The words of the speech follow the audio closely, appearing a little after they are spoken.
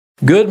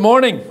Good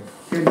morning.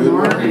 Good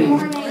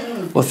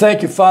morning. Well,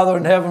 thank you, Father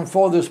in heaven,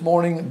 for this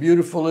morning.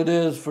 Beautiful it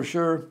is, for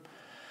sure.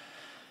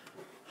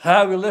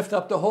 How we lift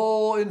up the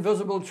whole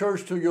invisible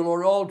church to you,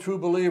 Lord, all true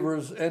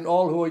believers and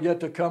all who are yet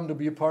to come to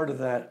be a part of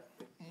that.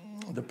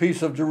 The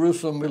peace of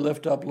Jerusalem we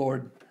lift up,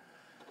 Lord.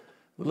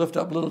 We lift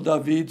up little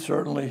David,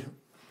 certainly.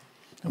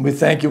 And we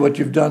thank you what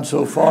you've done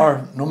so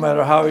far. No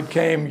matter how it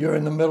came, you're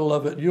in the middle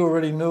of it. You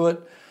already knew it.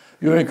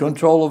 You're in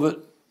control of it.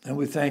 And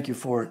we thank you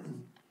for it.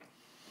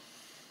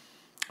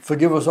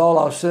 Forgive us all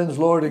our sins,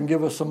 Lord, and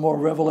give us some more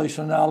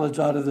revelation knowledge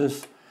out of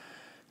this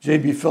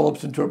J.B.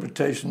 Phillips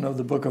interpretation of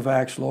the book of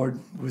Acts, Lord.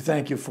 We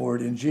thank you for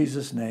it. In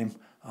Jesus' name,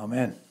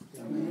 amen.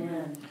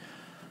 Amen.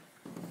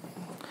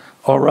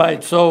 All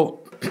right, so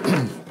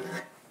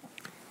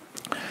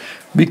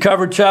we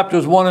covered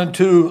chapters 1 and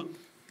 2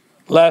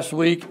 last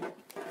week,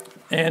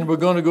 and we're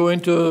going to go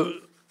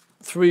into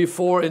 3,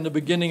 4 in the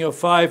beginning of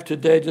 5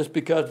 today just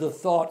because the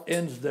thought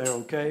ends there,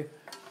 okay?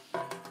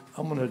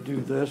 I'm going to do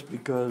this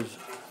because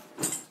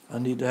I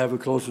need to have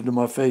it closer to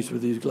my face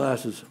with these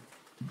glasses.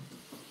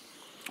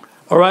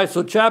 All right,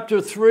 so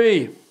chapter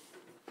 3.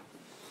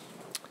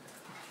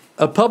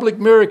 A public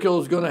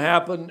miracle is going to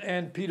happen,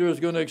 and Peter is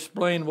going to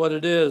explain what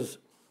it is.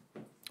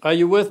 Are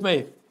you with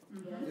me?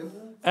 Yes.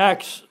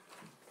 Acts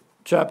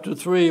chapter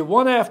 3.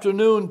 One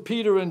afternoon,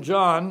 Peter and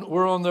John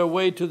were on their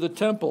way to the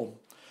temple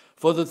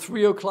for the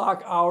 3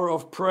 o'clock hour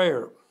of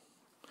prayer.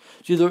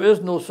 See, there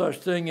is no such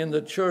thing in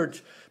the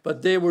church,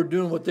 but they were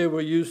doing what they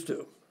were used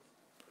to.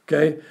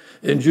 Okay,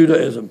 in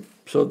Judaism.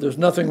 So there's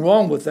nothing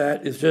wrong with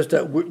that. It's just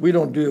that we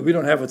don't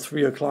have a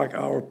 3 o'clock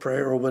hour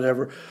prayer or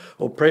whatever,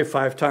 or pray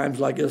 5 times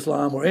like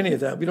Islam or any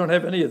of that. We don't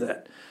have any of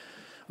that.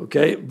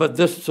 Okay, but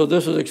this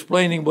is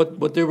explaining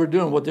what they were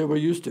doing, what they were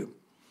used to.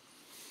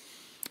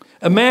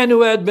 A man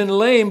who had been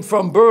lame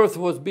from birth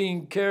was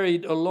being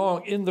carried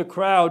along in the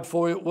crowd,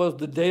 for it was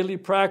the daily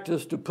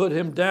practice to put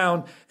him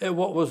down at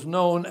what was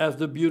known as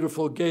the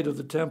beautiful gate of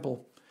the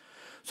temple,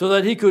 so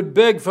that he could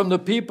beg from the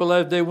people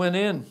as they went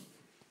in.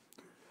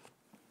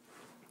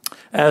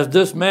 As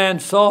this man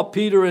saw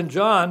Peter and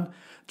John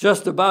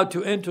just about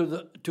to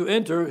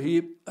enter,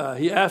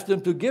 he asked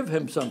them to give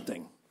him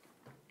something.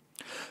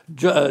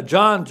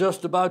 John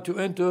just about to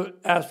enter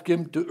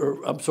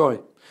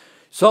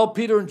saw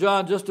Peter and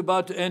John just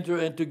about to enter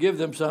and to give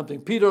them something.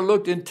 Peter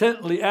looked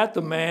intently at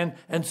the man,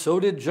 and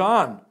so did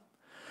John.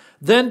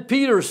 Then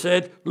Peter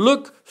said,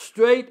 "Look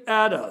straight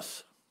at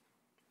us."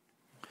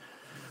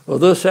 Well,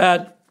 this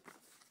had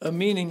a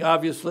meaning,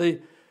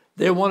 obviously.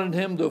 They wanted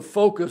him to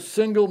focus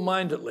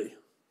single-mindedly.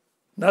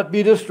 Not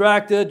be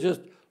distracted,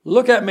 just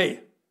look at me.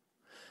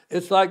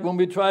 It's like when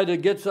we try to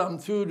get something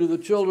through to the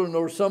children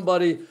or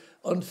somebody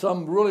on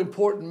some really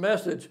important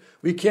message.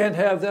 We can't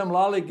have them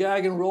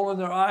lollygagging, rolling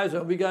their eyes,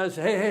 and we got to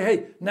say,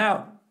 hey,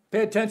 now,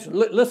 pay attention,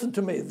 listen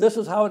to me. This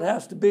is how it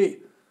has to be.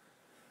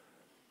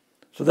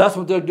 So that's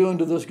what they're doing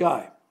to this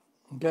guy.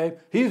 Okay?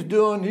 He's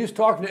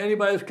talking to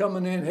anybody that's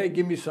coming in, hey,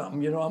 give me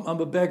something. You know, I'm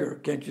a beggar.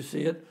 Can't you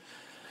see it?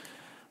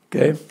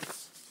 Okay?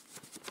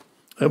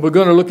 And we're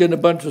going to look at a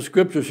bunch of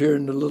scriptures here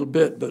in a little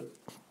bit. But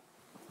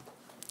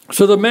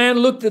so the man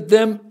looked at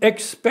them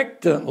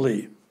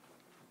expectantly,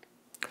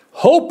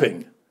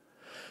 hoping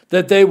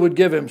that they would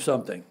give him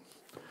something.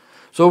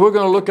 So we're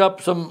going to look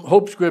up some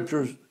hope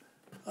scriptures.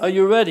 Are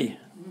you ready?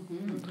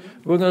 Mm-hmm.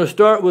 We're going to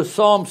start with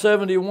Psalm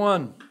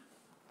 71.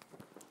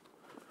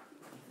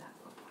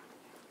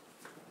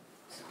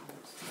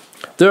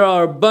 There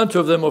are a bunch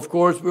of them, of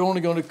course. We're only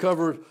going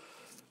to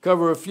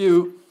cover a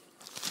few.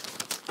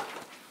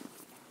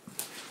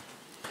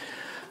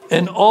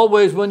 And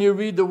always when you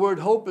read the word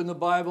hope in the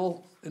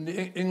Bible, in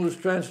the English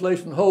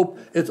translation hope,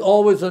 it's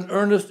always an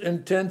earnest,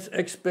 intense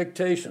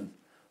expectation.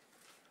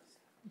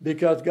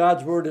 Because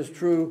God's word is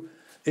true,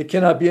 it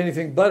cannot be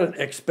anything but an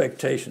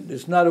expectation.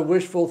 It's not a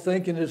wishful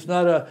thinking. It's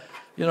not a,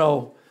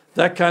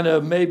 that kind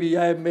of maybe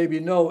I, maybe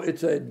no.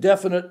 It's a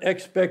definite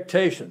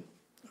expectation.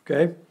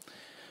 Okay?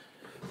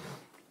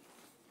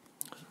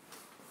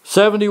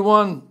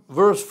 71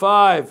 verse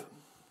 5.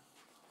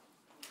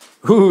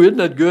 Ooh, isn't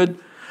that good?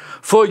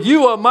 For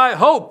you are my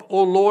hope,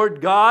 O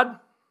Lord God.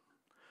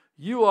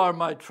 You are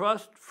my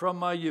trust from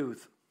my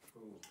youth.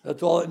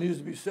 That's all that needs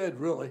to be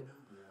said, really.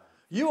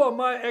 You are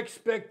my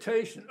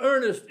expectation,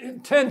 earnest,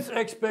 intense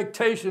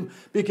expectation,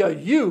 because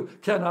you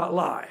cannot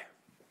lie.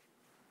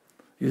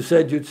 You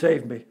said you'd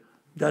save me.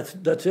 That's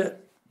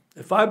it.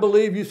 If I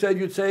believe you said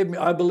you'd save me,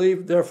 I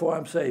believe, therefore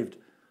I'm saved.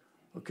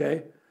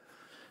 Okay?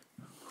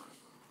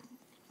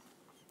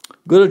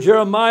 Go to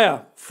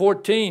Jeremiah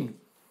 14.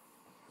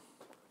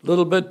 A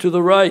little bit to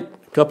the right,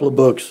 a couple of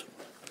books.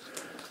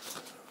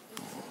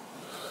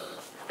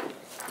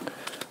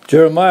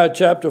 Jeremiah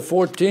chapter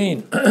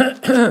 14.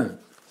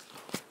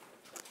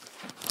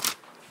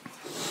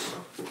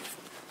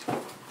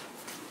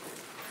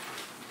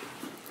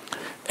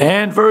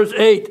 And verse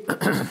 8.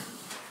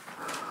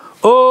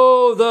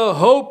 Oh, the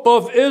hope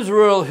of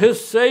Israel,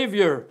 his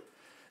Savior,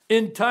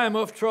 in time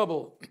of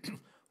trouble.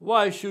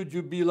 Why should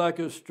you be like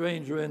a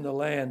stranger in the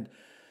land,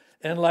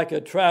 and like a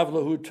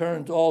traveler who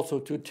turns also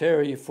to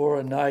tarry for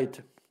a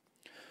night?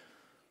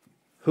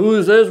 Who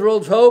is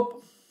Israel's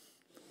hope?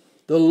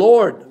 The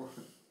Lord.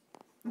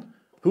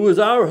 Who is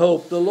our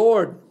hope? The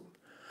Lord.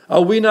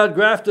 Are we not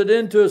grafted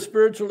into a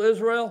spiritual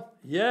Israel?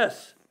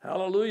 Yes.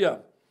 Hallelujah.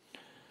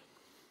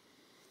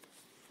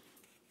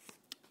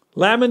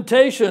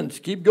 Lamentations.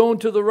 Keep going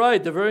to the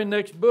right, the very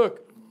next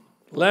book.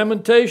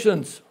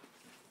 Lamentations.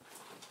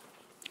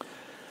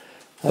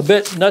 I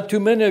bet not too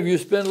many of you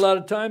spend a lot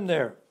of time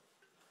there.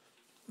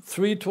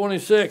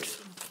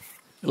 3:26.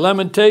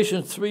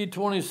 Lamentations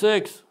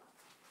 3:26.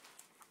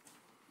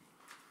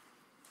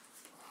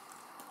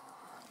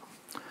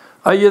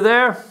 Are you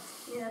there?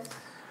 Yes.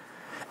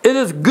 It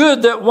is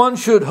good that one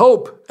should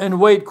hope and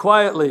wait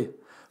quietly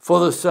for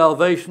the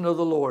salvation of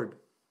the Lord.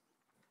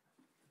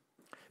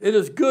 It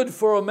is good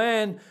for a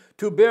man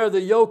to bear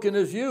the yoke in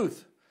his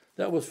youth.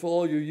 That was for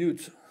all you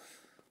youths.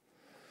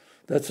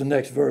 That's the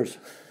next verse.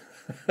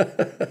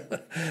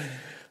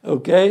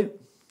 Okay.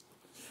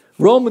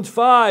 Romans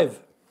 5.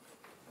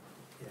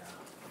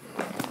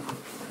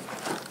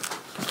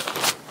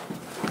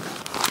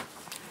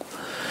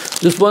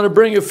 Just want to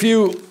bring a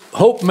few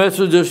hope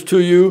messages to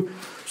you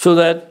so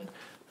that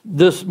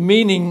this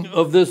meaning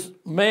of this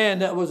man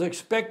that was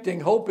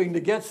expecting, hoping to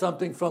get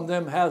something from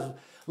them has a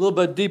little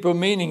bit deeper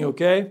meaning,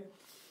 okay?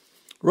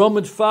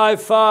 Romans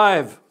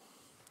 5:5.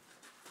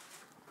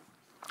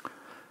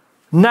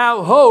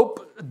 Now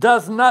hope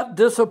does not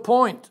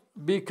disappoint,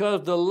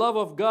 because the love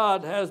of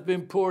God has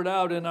been poured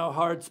out in our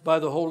hearts by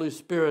the Holy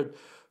Spirit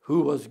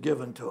who was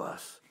given to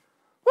us.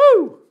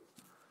 Woo!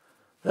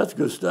 That's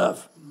good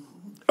stuff.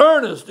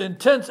 Earnest,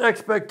 intense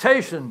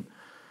expectation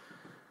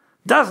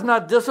does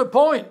not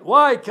disappoint.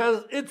 Why?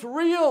 Because it's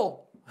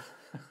real.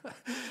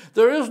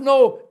 There is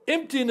no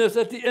emptiness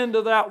at the end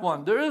of that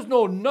one. There is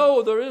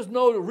no, there is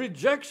no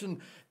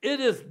rejection. It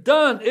is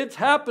done. It's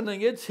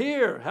happening. It's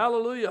here.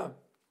 Hallelujah.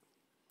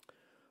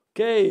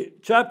 Okay,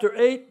 chapter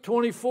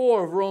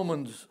 8:24 of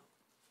Romans.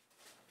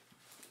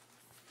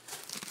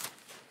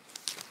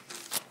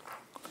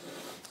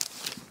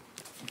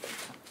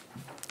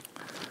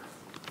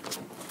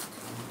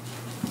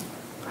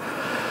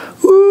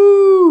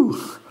 Woo!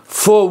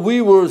 For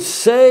we were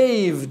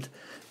saved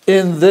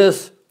in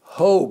this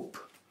hope.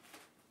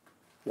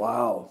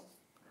 Wow.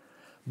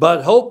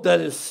 But hope that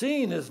is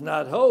seen is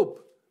not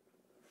hope.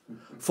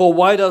 For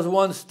why does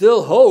one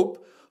still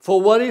hope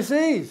for what he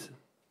sees?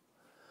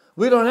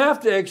 We don't have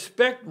to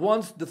expect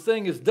once the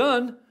thing is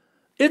done.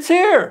 It's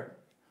here.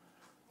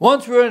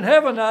 Once we're in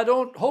heaven, I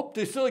don't hope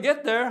to still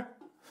get there.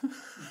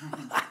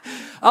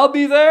 I'll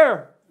be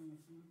there.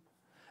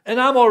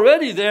 And I'm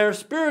already there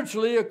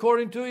spiritually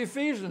according to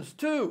Ephesians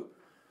 2.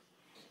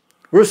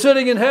 We're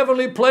sitting in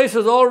heavenly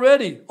places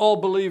already. All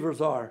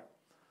believers are.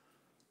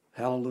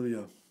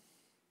 Hallelujah.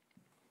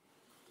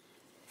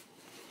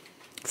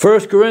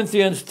 1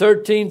 Corinthians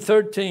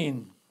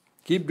 13:13.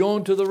 Keep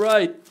going to the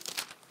right,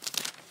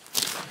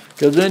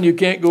 because then you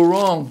can't go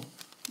wrong.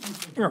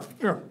 1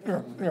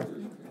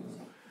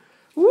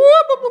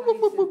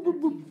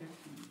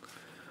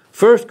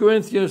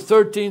 Corinthians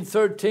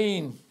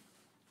 13:13.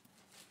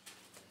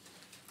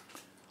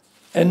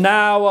 And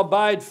now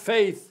abide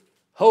faith,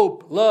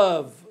 hope,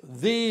 love,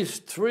 these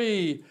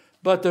three,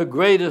 but the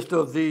greatest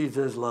of these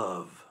is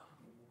love.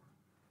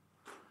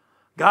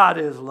 God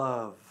is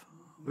love.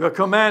 We are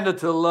commanded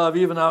to love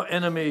even our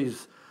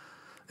enemies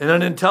in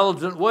an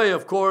intelligent way,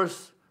 of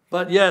course,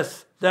 but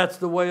yes, that's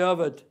the way of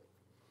it.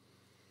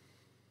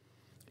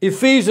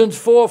 Ephesians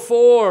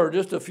 4:4,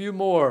 just a few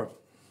more.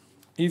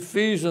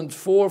 Ephesians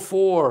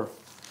 4:4.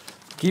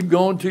 Keep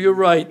going to your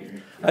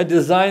right. I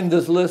designed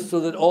this list so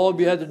that all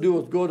you had to do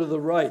was go to the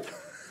right.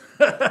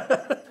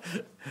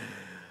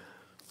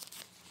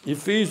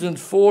 Ephesians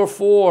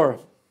 4:4.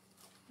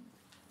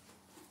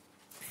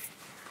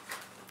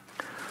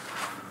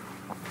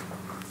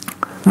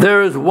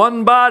 There is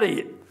one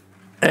body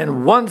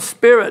and one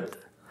spirit,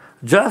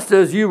 just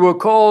as you were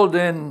called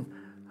in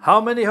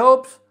how many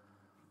hopes?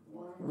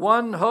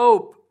 One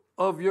hope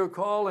of your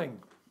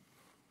calling.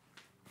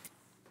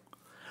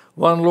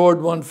 One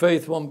Lord, one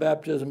faith, one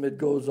baptism. It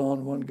goes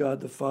on. One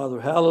God the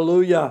Father.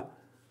 Hallelujah.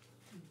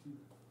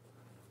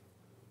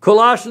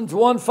 Colossians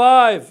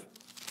 1:5.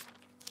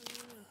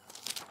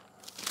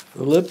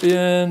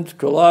 Philippians,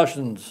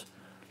 Colossians.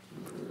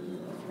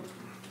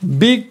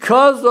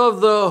 Because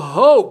of the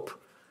hope,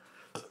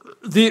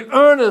 the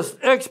earnest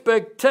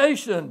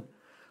expectation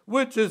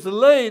which is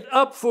laid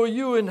up for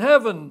you in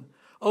heaven,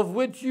 of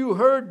which you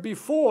heard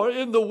before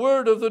in the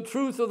word of the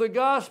truth of the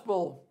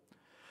gospel.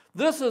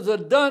 This is a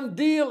done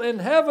deal in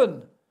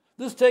heaven.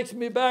 This takes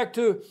me back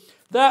to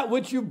that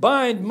which you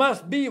bind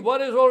must be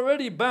what is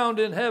already bound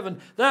in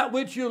heaven. That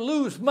which you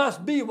loose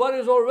must be what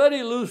is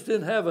already loosed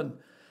in heaven.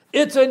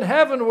 It's in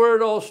heaven where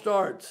it all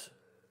starts.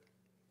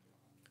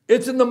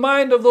 It's in the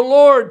mind of the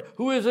Lord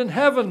who is in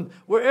heaven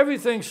where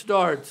everything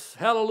starts.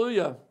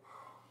 Hallelujah.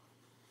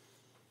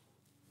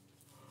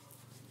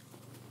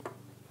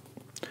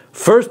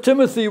 1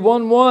 Timothy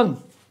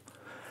 1:1.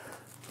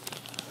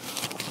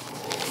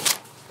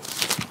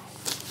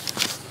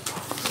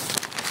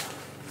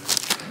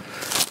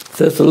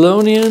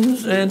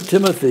 Thessalonians and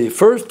Timothy.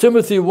 1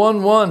 Timothy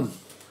 1:1.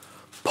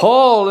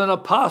 Paul, an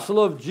apostle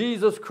of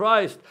Jesus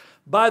Christ,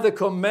 by the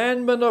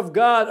commandment of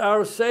God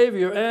our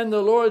Savior and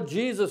the Lord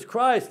Jesus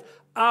Christ,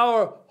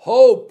 our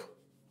hope.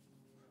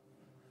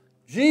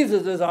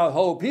 Jesus is our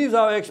hope. He's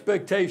our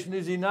expectation,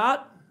 is he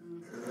not?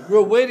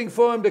 We're waiting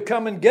for him to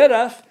come and get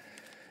us,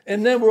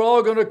 and then we're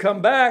all going to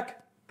come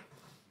back.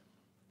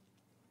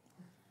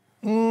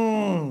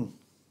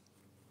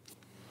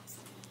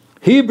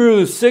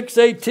 Hebrews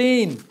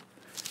 6:18.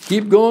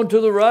 Keep going to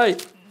the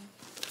right.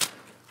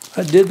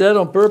 I did that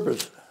on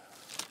purpose.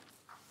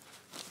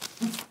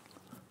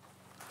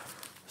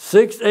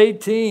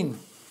 6:18.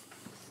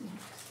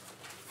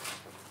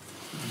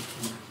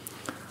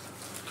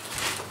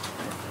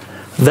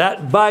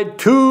 That by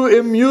two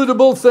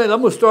immutable things.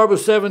 I'm going to start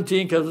with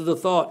 17 because of the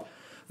thought.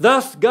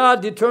 Thus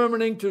God,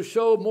 determining to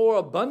show more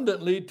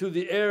abundantly to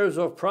the heirs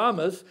of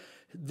promise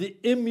the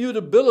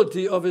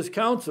immutability of his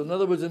counsel. In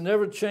other words, it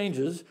never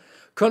changes.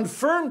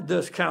 Confirmed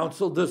this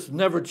counsel, this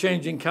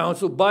never-changing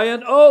counsel, by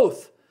an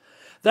oath,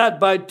 that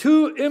by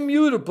two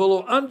immutable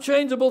or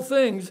unchangeable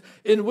things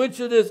in which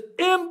it is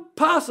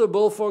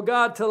impossible for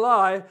God to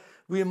lie,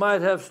 we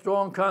might have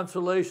strong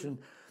consolation,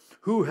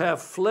 who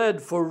have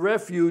fled for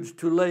refuge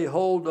to lay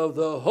hold of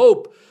the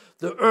hope,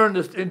 the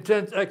earnest,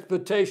 intense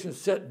expectation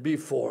set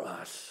before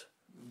us.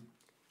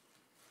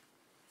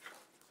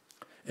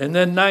 And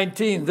then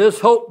 19,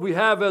 this hope we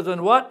have as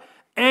in what?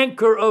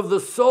 Anchor of the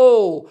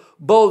soul,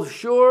 both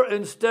sure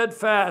and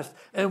steadfast,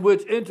 and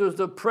which enters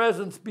the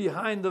presence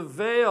behind the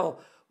veil.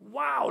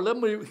 Wow, let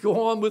me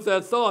go on with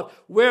that thought.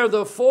 Where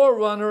the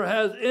forerunner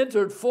has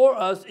entered for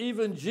us,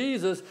 even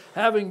Jesus,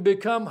 having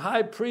become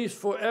high priest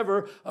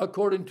forever,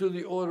 according to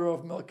the order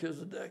of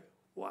Melchizedek.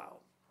 Wow,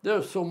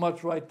 there's so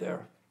much right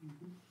there.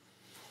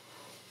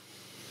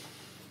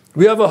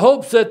 We have a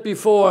hope set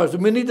before us,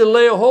 and we need to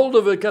lay a hold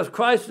of it because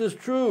Christ is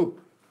true.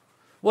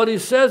 What he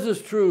says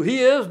is true. He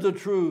is the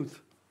truth.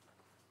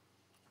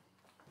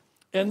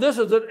 And this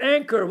is an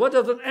anchor. What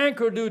does an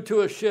anchor do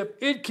to a ship?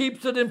 It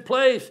keeps it in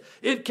place.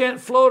 It can't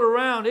float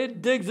around.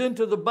 It digs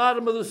into the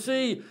bottom of the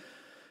sea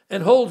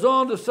and holds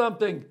on to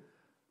something.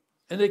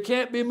 And it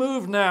can't be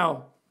moved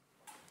now.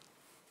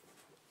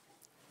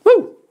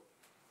 Woo!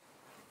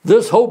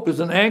 This hope is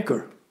an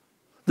anchor.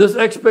 This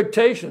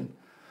expectation.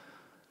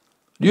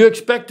 Do you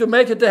expect to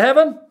make it to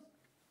heaven?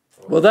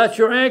 Well, that's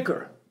your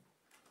anchor.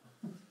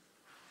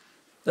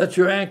 That's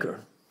your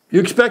anchor. You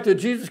expect that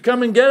Jesus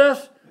come and get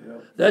us?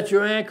 Yep. That's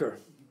your anchor.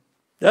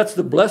 That's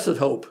the blessed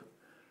hope.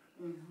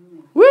 Mm-hmm.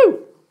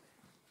 Woo!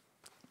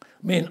 I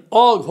mean,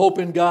 all hope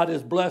in God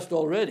is blessed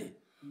already,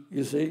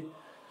 you see.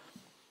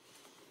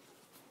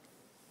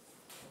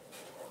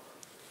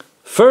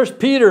 1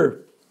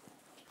 Peter.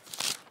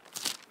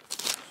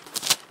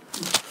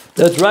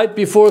 That's right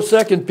before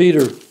 2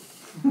 Peter.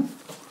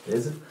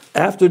 Is it?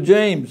 After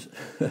James.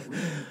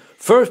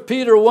 1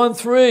 Peter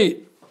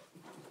 1:3.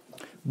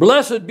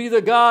 Blessed be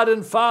the God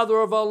and Father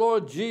of our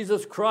Lord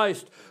Jesus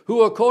Christ,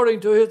 who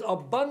according to his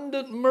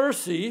abundant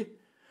mercy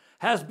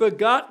has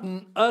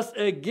begotten us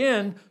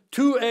again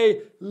to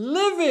a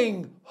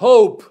living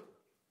hope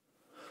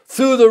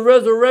through the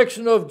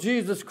resurrection of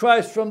Jesus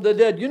Christ from the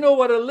dead. You know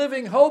what a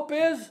living hope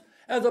is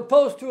as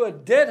opposed to a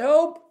dead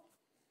hope?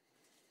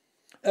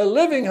 A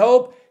living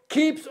hope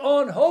keeps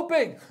on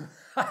hoping.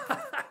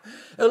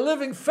 A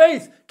living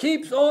faith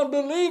keeps on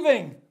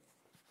believing.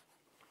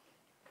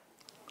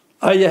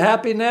 Are you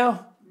happy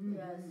now?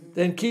 Yes.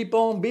 Then keep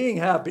on being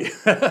happy.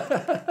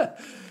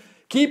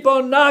 Keep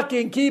on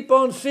knocking, keep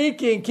on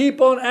seeking,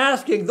 keep on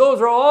asking. Those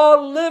are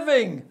all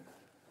living.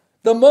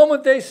 The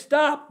moment they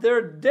stop,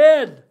 they're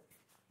dead.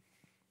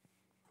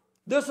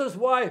 This is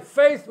why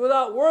faith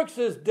without works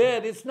is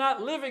dead. It's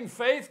not living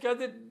faith because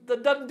it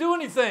doesn't do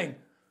anything.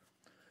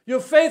 Your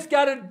faith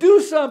got to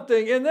do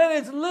something, and then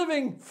it's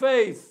living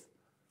faith.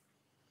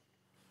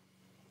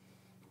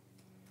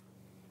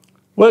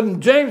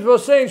 When James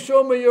was saying,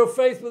 show me your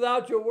faith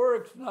without your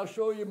works, and I'll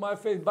show you my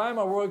faith by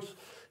my works,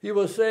 he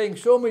was saying,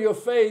 show me your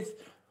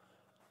faith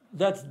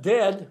that's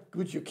dead,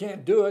 which you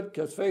can't do it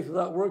because faith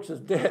without works is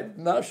dead,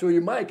 and I'll show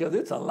you mine because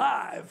it's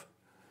alive.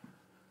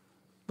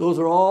 Those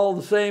are all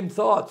the same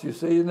thoughts, you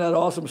see. Isn't that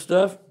awesome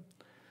stuff?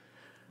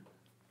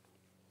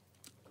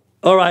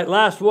 All right,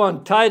 last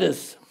one,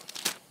 Titus.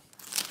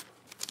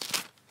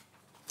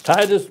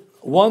 Titus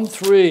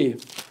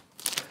 1:3.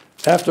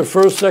 After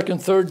 1st, 2nd,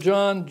 3rd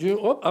John,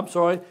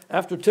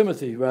 after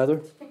Timothy,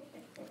 rather.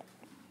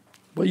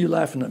 What are you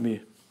laughing at me?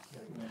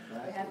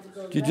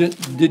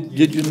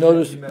 Did you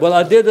notice? Well,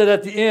 I did that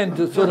at the end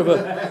to sort of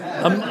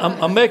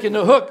I'm making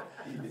a hook.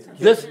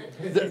 Listen,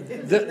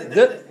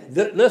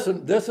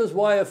 this is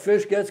why a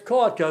fish gets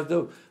caught,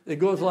 because it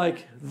goes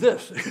like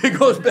this. It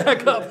goes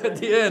back up at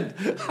the end.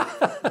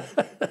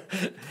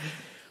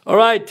 All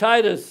right,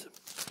 Titus.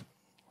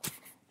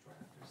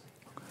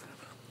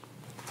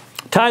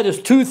 Titus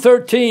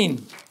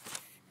 2:13.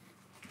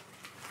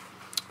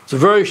 It's a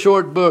very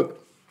short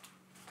book.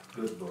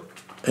 Good book.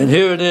 And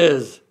here it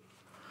is.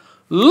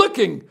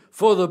 Looking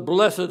for the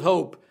blessed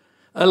hope.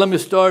 Let me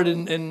start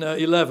in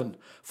 11.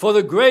 For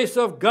the grace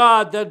of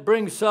God that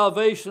brings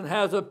salvation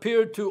has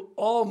appeared to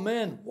all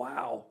men.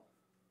 Wow.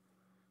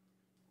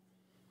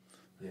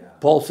 Yeah.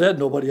 Paul said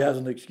nobody has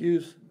an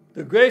excuse.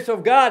 The grace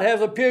of God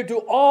has appeared to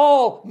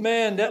all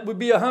men. That would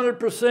be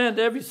 100%,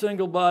 every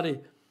single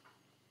body.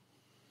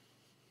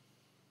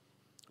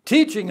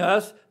 Teaching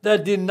us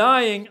that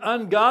denying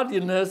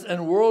ungodliness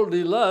and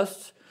worldly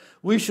lusts,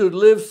 we should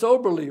live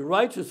soberly,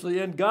 righteously,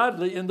 and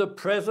godly in the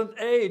present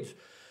age.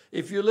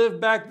 If you lived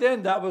back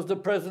then, that was the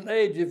present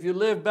age. If you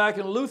lived back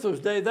in Luther's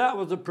day, that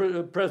was the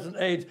present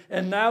age.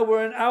 And now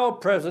we're in our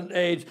present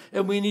age,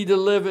 and we need to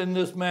live in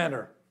this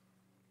manner.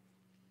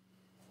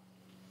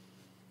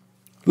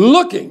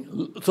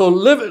 Looking, so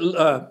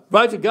live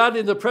right to God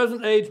in the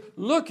present age,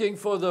 looking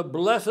for the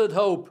blessed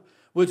hope,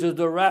 which is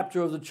the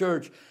rapture of the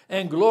church,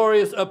 and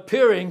glorious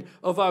appearing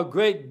of our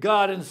great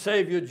God and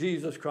Savior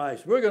Jesus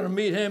Christ. We're going to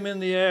meet him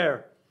in the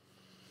air.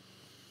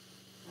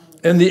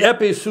 In the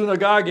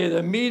episynagoge,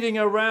 the meeting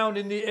around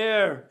in the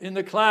air, in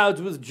the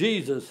clouds with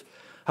Jesus.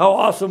 How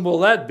awesome will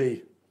that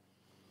be?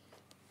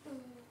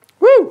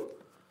 Woo!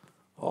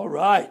 All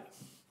right.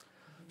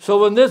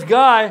 So when this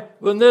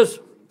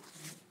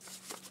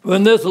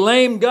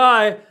lame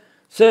guy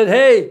said,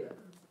 hey,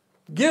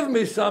 give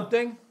me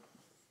something,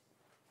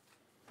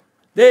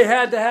 they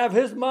had to have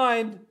his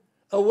mind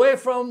away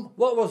from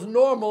what was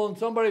normal and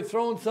somebody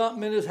throwing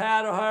something in his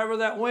hat or however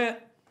that went.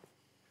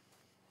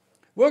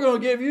 We're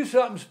going to give you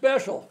something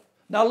special.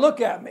 Now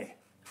look at me.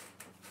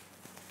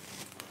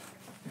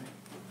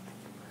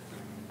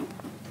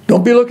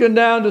 Don't be looking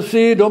down to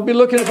see. Don't be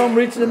looking if I'm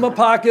reaching in my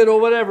pocket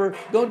or whatever.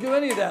 Don't do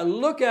any of that.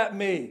 Look at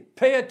me.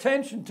 Pay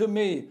attention to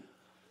me.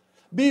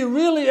 Be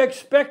really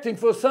expecting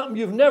for something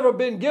you've never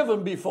been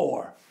given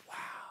before. Wow.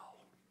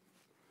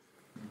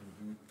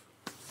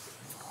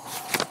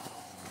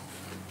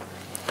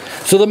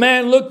 So the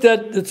man looked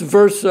at, it's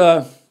verse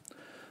 5,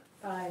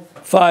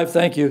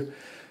 thank you.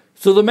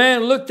 So the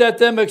man looked at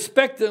them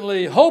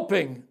expectantly,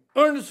 hoping,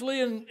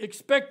 earnestly and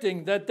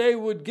expecting that they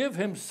would give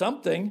him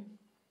something.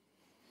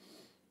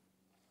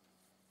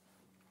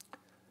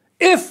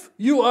 If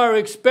you are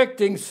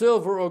expecting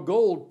silver or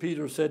gold,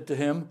 Peter said to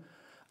him,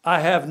 I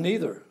have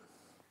neither.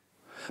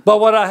 But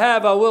what I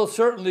have, I will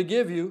certainly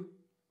give you.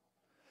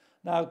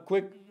 Now,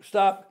 quick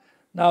stop.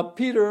 Now,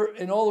 Peter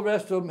and all the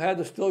rest of them had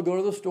to still go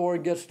to the store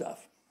and get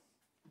stuff.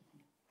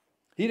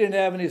 He didn't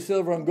have any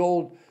silver and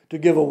gold to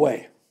give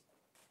away.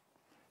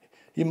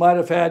 He might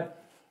have had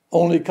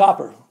only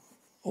copper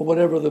or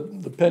whatever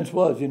the pence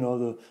was,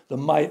 the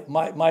mite,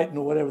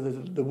 and whatever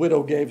the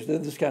widow gave,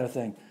 this kind of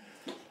thing.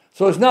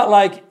 So it's not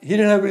like he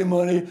didn't have any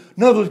money.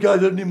 None of those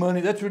guys had any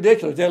money. That's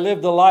ridiculous. They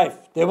lived a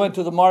life. They went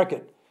to the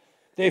market.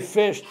 They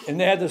fished, and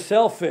they had to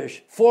sell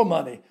fish for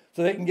money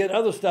so they can get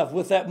other stuff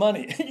with that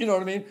money. You know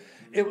what I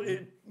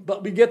mean?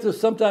 But we get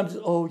this sometimes,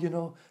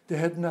 they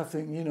had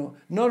nothing,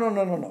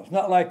 No. It's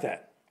not like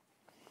that.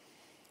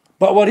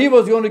 But what he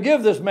was going to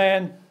give this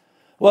man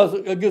was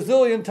a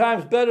gazillion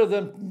times better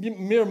than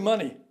mere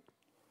money.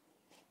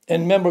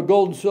 And remember,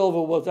 gold and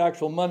silver was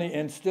actual money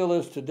and still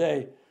is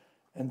today.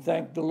 And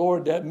thank the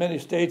Lord that many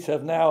states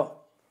have now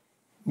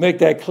make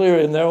that clear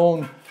in their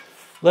own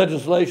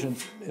legislation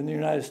in the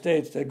United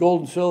States that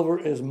gold and silver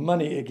is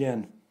money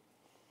again.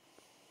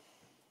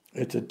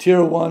 It's a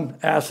tier 1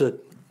 asset.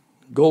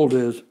 Gold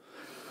is.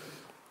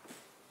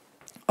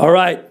 All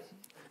right.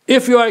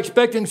 If you are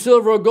expecting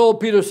silver or gold,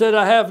 Peter said,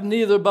 I have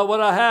neither, but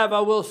what I have I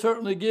will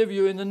certainly give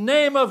you. In the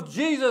name of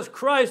Jesus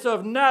Christ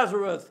of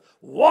Nazareth,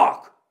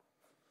 walk.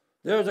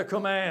 There's a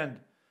command.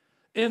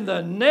 In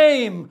the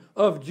name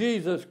of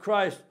Jesus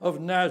Christ of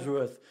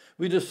Nazareth.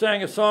 We just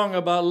sang a song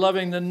about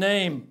loving the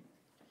name.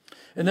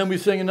 And then we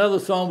sing another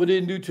song we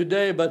didn't do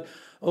today, but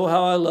oh,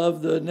 how I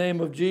love the name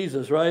of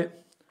Jesus, right?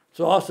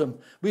 It's awesome.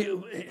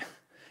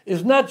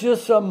 It's not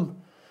just some...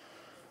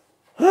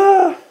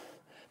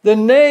 the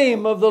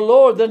name of the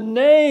Lord, the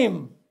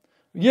name.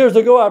 Years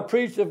ago I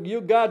preached, if you,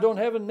 God, don't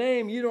have a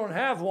name, you don't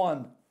have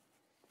one.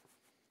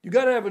 You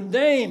got to have a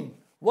name.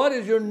 What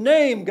is your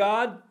name,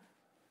 God?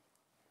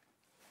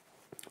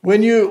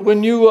 When you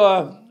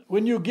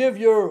give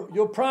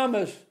your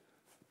promise,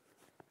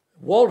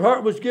 Walt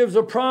Hartwich gives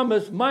a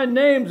promise, my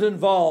name's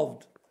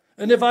involved.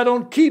 And if I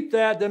don't keep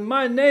that, then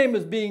my name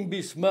is being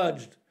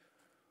besmudged.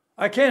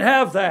 I can't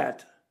have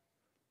that.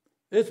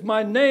 It's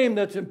my name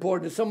that's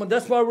important.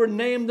 That's why we're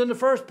named in the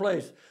first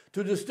place,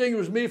 to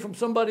distinguish me from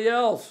somebody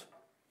else.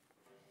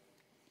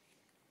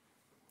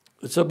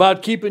 It's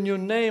about keeping your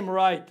name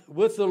right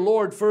with the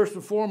Lord first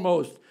and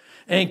foremost,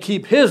 and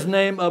keep his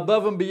name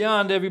above and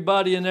beyond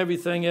everybody and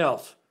everything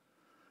else.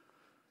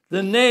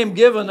 The name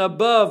given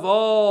above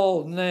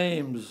all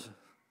names.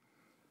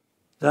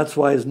 That's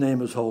why his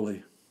name is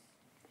holy.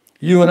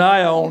 You and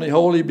I are only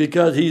holy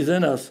because he's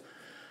in us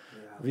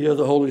via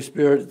the Holy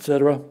Spirit,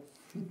 etc.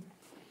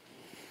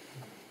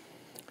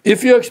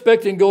 If you're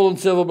expecting gold and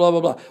silver, blah, blah,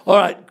 blah. All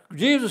right,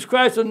 Jesus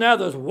Christ of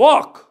Nazareth,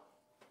 walk.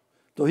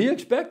 So he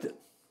expected.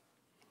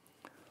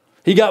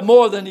 He got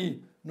more than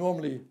he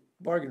normally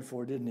bargained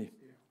for, didn't he?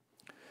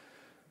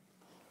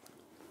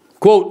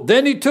 Quote,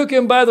 then he took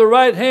him by the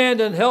right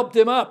hand and helped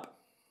him up.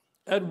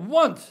 At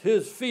once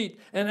his feet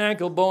and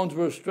ankle bones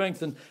were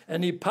strengthened,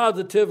 and he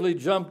positively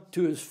jumped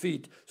to his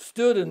feet,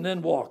 stood, and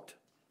then walked.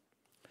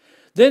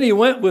 Then he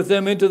went with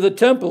them into the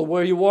temple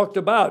where he walked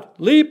about,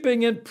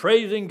 leaping and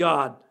praising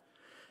God.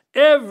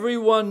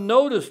 Everyone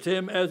noticed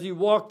him as he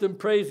walked and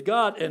praised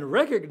God and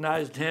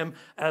recognized him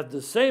as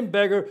the same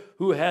beggar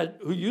who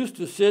used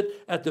to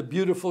sit at the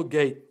beautiful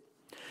gate.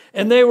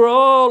 And they were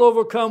all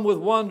overcome with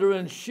wonder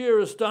and sheer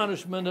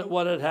astonishment at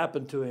what had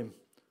happened to him.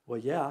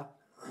 Well, yeah.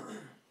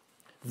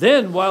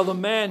 Then, while the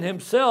man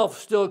himself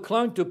still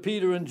clung to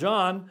Peter and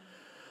John,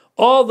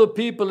 all the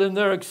people in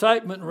their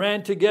excitement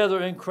ran together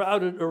and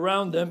crowded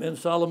around them in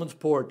Solomon's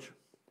porch.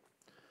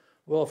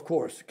 Well, of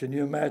course, can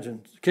you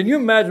imagine? Can you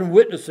imagine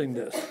witnessing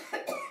this?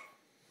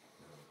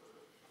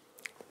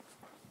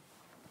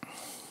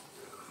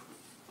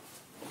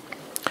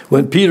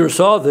 When Peter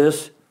saw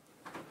this,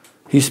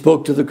 he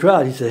spoke to the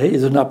crowd. He said, hey,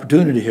 there's an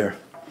opportunity here.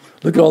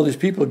 Look at all these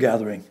people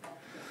gathering.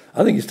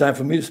 I think it's time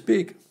for me to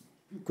speak.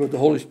 Of course, the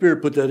Holy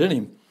Spirit put that in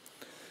him.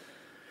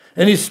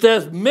 And he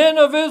says, men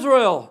of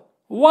Israel,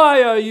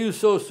 why are you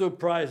so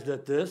surprised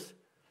at this?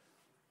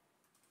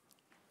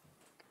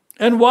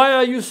 And why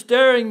are you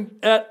staring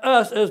at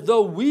us as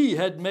though we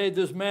had made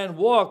this man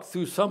walk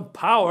through some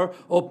power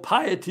or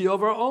piety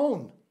of our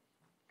own?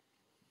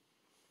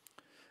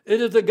 It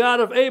is the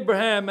God of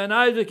Abraham and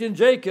Isaac and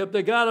Jacob,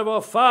 the God of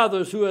our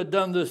fathers, who had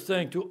done this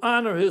thing to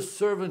honor his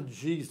servant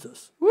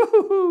Jesus.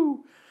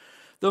 Woo-hoo-hoo!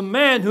 The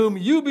man whom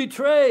you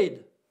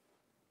betrayed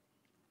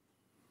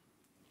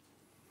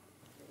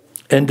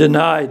and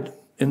denied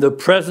in the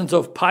presence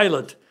of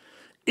Pilate,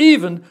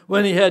 even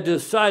when he had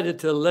decided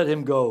to let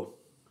him go.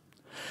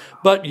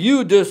 But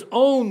you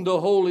disowned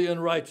the holy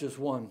and righteous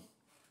one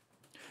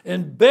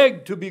and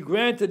begged to be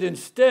granted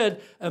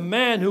instead a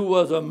man who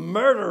was a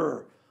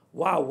murderer.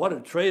 Wow, what a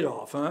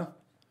trade-off, huh?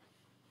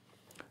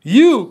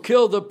 You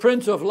killed the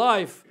Prince of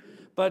Life,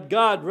 but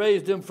God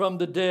raised him from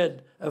the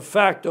dead, a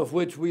fact of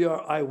which we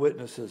are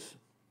eyewitnesses.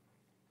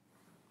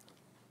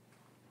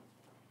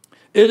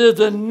 It is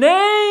the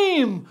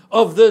name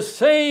of the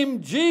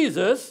same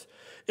Jesus.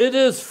 It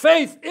is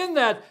faith in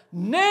that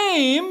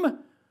name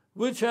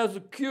which has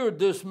cured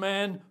this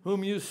man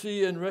whom you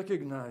see and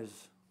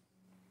recognize.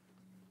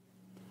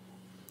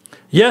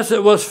 Yes,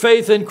 it was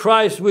faith in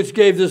Christ which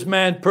gave this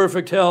man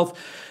perfect health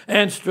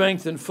and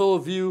strength and full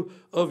view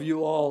of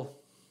you all.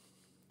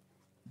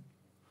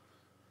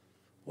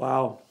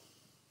 Wow.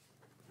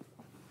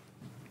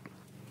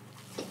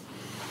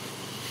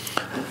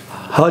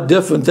 How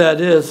different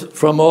that is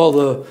from all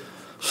the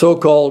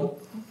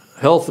so-called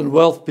health and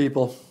wealth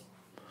people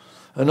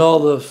and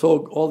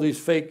all these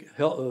fake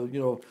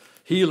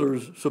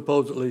healers,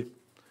 supposedly,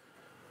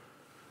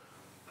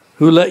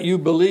 who let you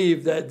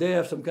believe that they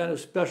have some kind of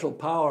special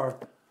power.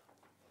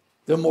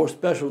 They're more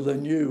special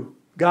than you.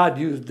 God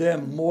used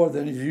them more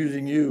than he's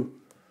using you.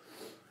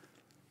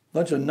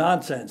 Bunch of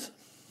nonsense.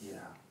 Yeah.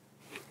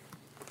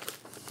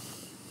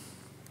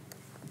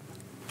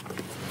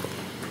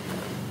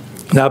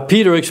 Now,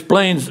 Peter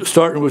explains,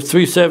 starting with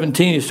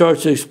 3:17, he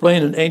starts to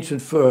explain an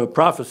ancient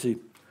prophecy.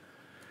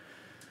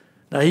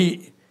 Now,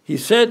 he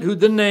said who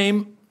the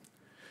name,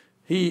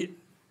 he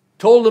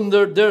told them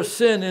their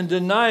sin in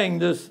denying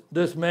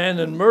this man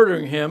and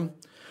murdering him.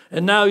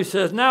 And now he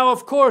says, now,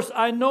 of course,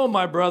 I know,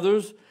 my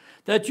brothers,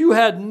 that you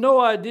had no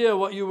idea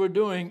what you were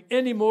doing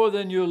any more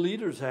than your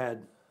leaders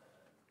had.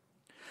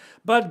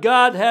 But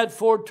God had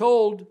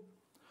foretold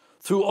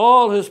through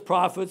all his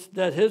prophets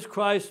that his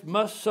Christ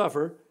must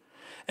suffer,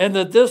 and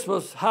that this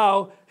was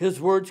how his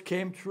words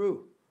came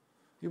true.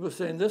 He was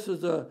saying, this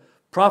is a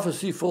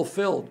prophecy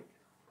fulfilled.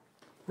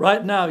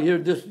 Right now,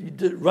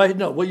 right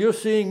now, what you're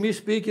seeing, me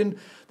speaking,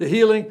 the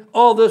healing,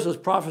 all this is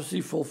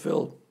prophecy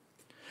fulfilled.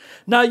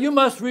 Now you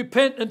must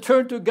repent and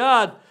turn to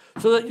God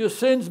so that your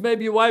sins may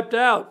be wiped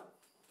out,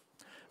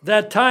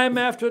 that time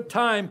after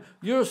time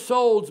your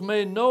souls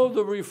may know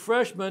the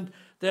refreshment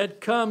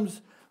that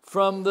comes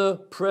from the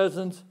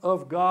presence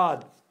of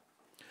God.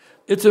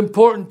 It's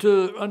important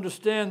to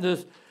understand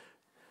this,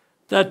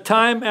 that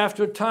time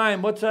after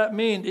time, what's that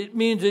mean? It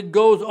means it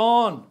goes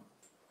on.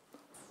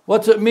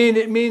 What's it mean?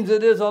 It means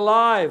it is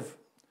alive.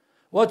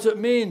 What's it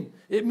mean?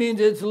 It means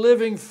it's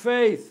living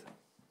faith.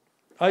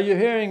 Are you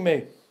hearing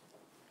me?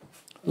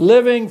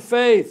 Living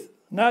faith,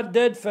 not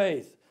dead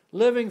faith.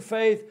 Living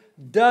faith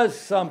does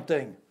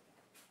something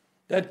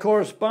that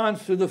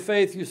corresponds to the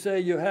faith you say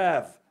you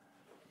have.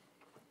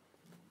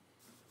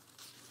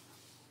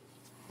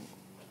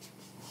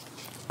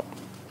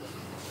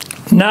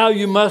 Now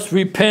you must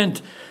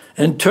repent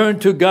and turn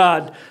to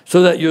God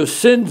so that your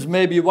sins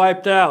may be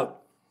wiped out.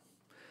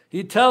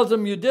 He tells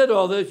them, you did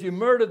all this, you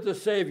murdered the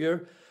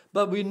Savior,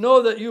 but we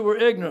know that you were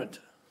ignorant.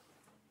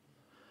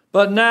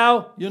 But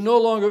now you're no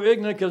longer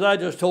ignorant because I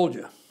just told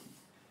you.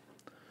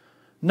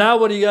 Now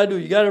what do you got to do?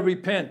 You got to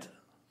repent.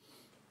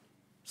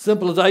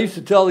 Simple as I used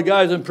to tell the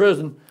guys in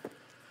prison,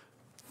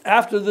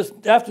 after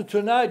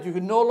tonight, you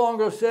can no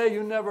longer say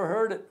you never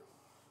heard it.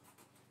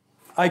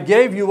 I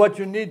gave you what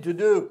you need to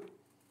do.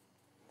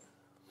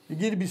 You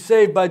need to be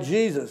saved by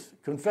Jesus,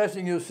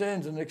 confessing your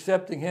sins and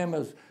accepting him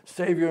as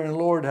Savior and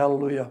Lord.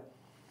 Hallelujah.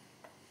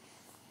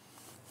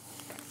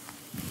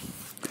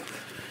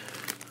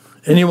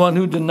 Anyone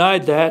who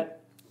denied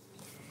that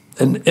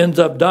and ends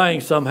up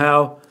dying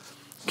somehow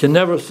can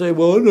never say,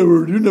 well,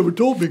 you never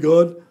told me,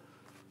 God.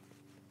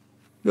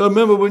 You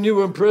remember when you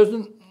were in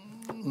prison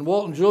and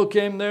Walt and Jill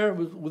came there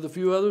with a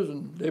few others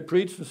and they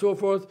preached and so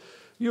forth?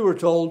 You were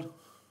told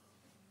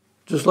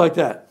just like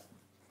that.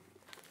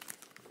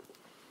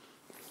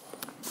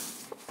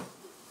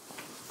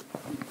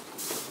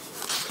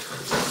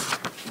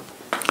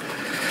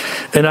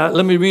 And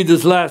let me read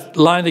this last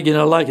line again.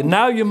 I like it.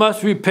 Now you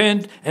must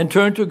repent and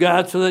turn to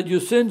God so that your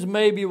sins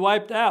may be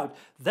wiped out.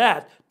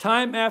 That,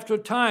 time after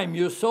time,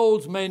 your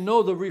souls may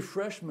know the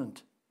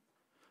refreshment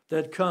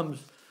that comes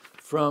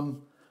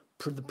from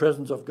the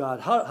presence of God.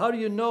 How do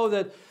you know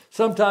that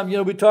sometimes,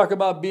 we talk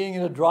about being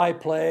in a dry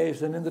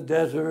place and in the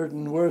desert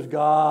and where's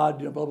God,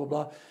 blah, blah,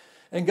 blah.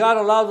 And God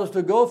allows us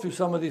to go through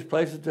some of these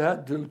places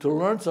to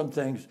learn some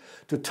things,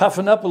 to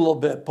toughen up a little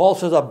bit. Paul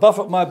says, I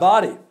buffet my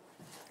body.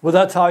 Well,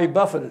 that's how he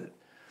buffeted it.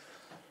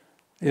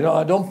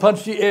 I don't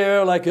punch the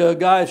air like a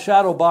guy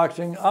shadow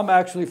boxing. I'm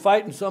actually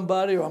fighting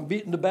somebody, or I'm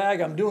beating the bag.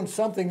 I'm doing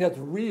something that's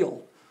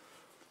real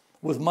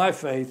with my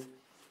faith.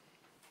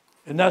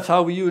 And that's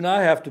how you and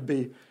I have to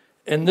be.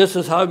 And this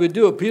is how we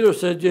do it. Peter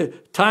said,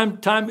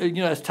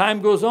 as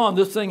time goes on,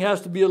 this thing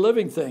has to be a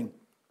living thing.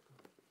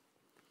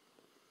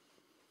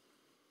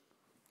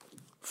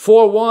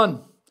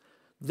 4:1.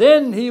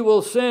 Then he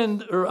will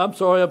send, I'm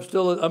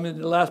in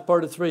the last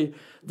part of 3.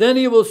 Then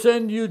he will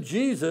send you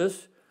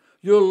Jesus,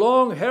 your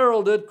long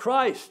heralded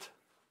Christ.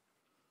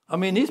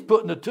 He's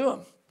putting it to him.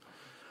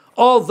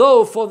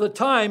 Although for the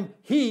time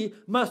he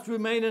must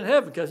remain in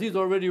heaven, because he's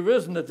already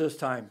risen at this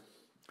time.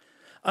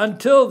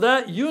 Until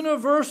that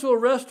universal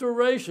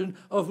restoration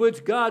of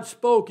which God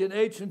spoke in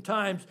ancient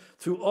times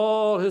through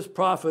all his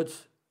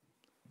prophets.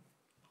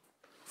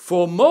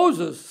 For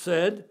Moses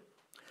said,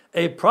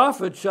 a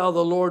prophet shall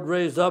the Lord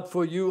raise up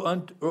for you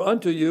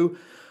unto you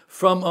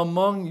from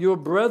among your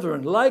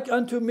brethren, like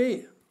unto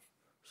me.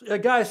 A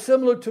guy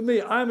similar to me.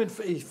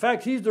 In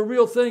fact, he's the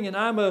real thing, and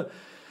I'm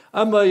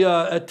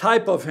a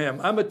type of him.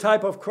 I'm a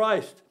type of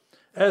Christ,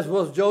 as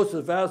was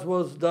Joseph, as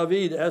was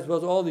David, as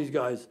was all these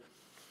guys.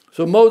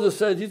 So Moses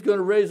says he's going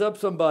to raise up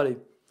somebody.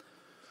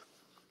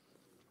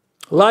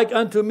 Like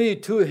unto me,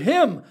 to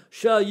him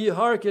shall ye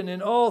hearken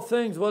in all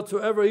things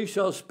whatsoever he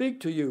shall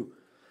speak to you.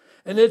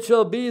 And it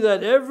shall be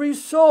that every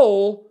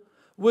soul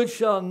which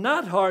shall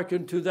not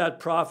hearken to that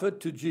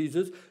prophet, to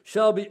Jesus,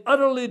 shall be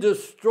utterly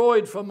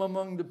destroyed from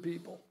among the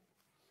people.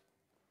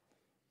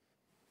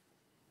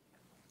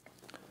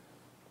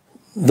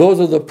 Those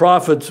are the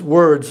prophet's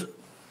words.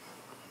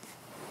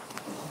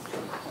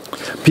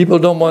 People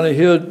don't want to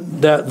hear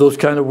those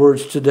kind of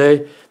words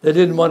today. They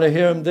didn't want to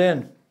hear them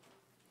then.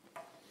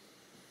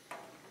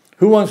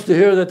 Who wants to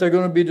hear that they're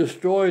going to be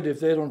destroyed if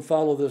they don't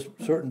follow this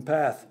certain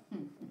path?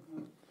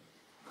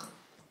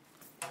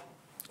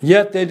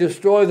 Yet they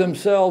destroy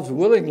themselves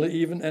willingly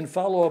even and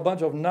follow a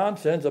bunch of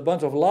nonsense, a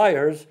bunch of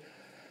liars,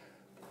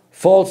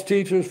 false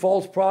teachers,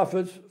 false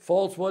prophets,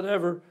 false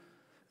whatever.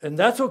 And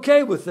that's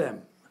okay with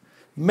them.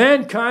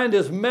 Mankind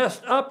is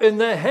messed up in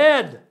the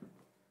head.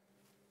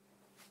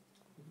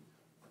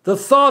 The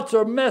thoughts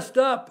are messed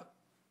up.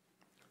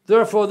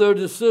 Therefore, their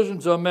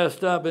decisions are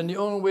messed up. And the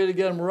only way to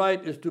get them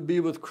right is to be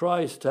with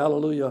Christ.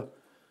 Hallelujah.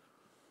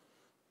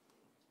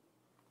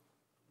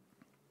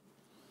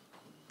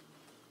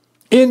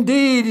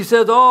 Indeed, he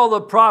says, all the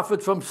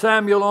prophets from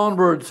Samuel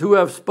onwards who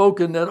have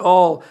spoken that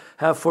all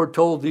have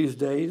foretold these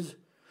days.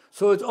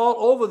 So it's all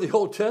over the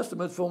Old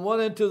Testament from one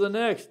end to the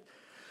next.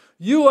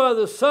 You are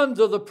the sons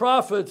of the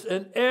prophets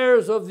and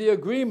heirs of the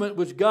agreement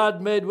which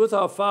God made with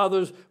our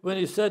fathers when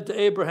he said to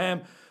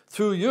Abraham,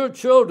 through your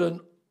children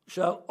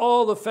shall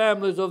all the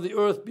families of the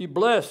earth be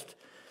blessed.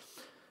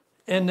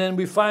 And then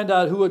we find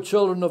out who a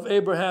children of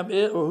Abraham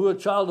is, or who a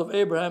child of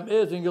Abraham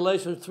is in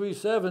Galatians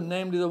 3:7,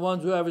 namely the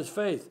ones who have his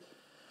faith.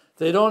 If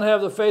they don't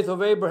have the faith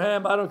of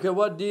Abraham, I don't care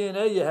what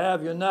DNA you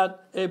have, you're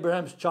not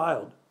Abraham's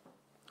child.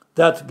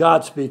 That's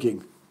God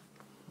speaking.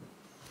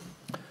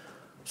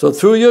 So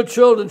through your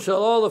children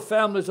shall all the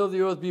families of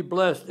the earth be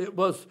blessed. It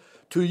was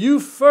to you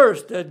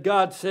first that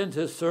God sent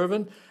his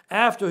servant,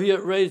 after he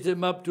had raised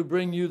him up to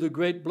bring you the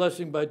great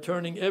blessing by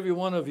turning every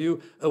one of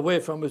you away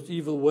from his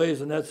evil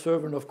ways. And that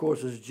servant, of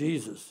course, is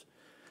Jesus.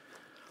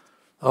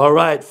 All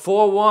right,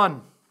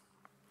 4:1.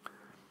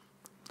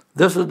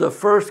 This is the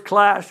first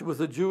clash with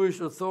the Jewish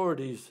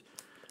authorities.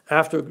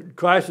 After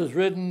Christ is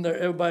risen,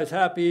 everybody's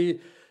happy,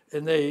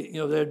 and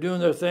they're doing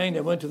their thing. They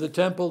went to the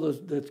temple.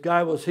 This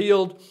guy was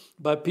healed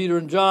by Peter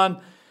and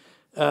John,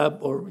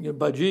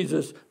 by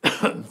Jesus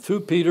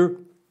through Peter.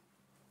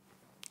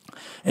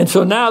 And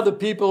so now the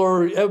people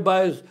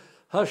everybody's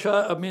hush.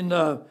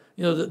 The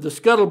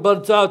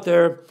scuttlebutt's out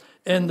there,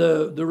 and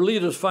the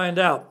leaders find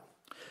out.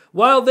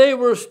 While they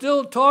were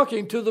still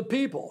talking to the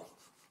people.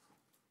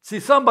 See,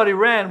 somebody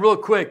ran real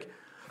quick.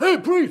 Hey,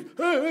 priest,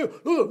 hey,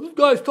 look, this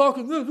guy's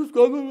talking this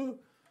guy.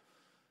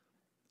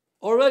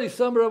 Already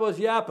somebody was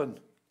yapping.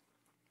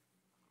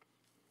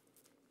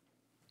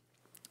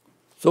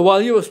 So while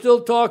he was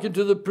still talking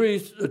to the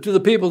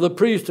people, the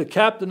priest, the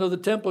captain of the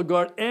temple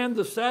guard, and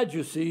the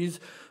Sadducees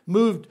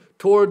moved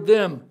toward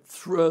them,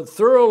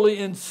 thoroughly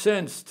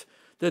incensed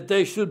that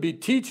they should be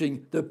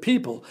teaching the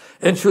people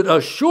and should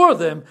assure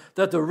them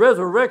that the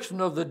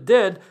resurrection of the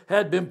dead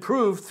had been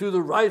proved through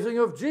the rising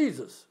of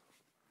Jesus.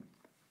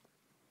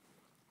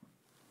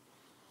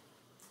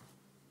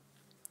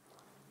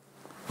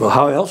 Well,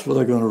 how else were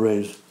they going to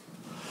raise?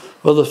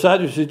 Well, the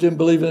Sadducees didn't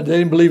believe in it. They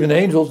didn't believe in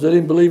angels. They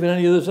didn't believe in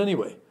any of this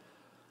anyway.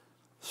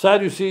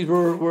 Sadducees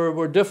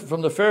were different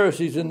from the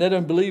Pharisees, and they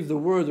didn't believe the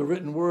word, the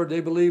written word.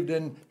 They believed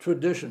in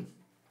tradition.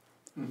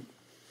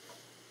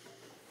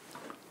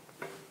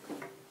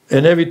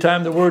 And every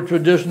time the word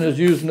tradition is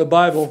used in the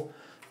Bible,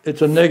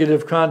 it's a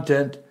negative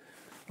content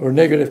or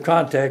negative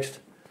context,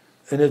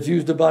 and it's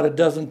used about a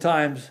dozen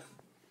times.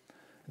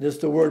 This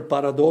is the word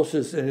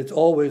paradosis, and it's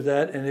always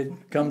that, and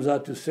it comes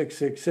out to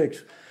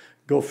 666.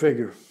 Go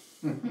figure.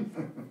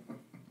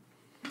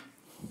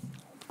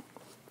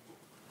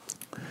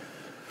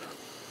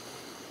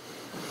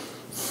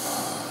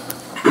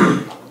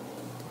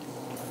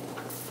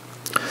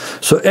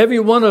 So every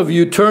one of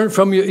you turn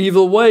from your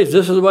evil ways.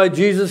 This is why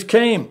Jesus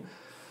came,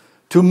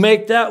 to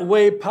make that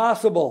way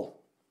possible.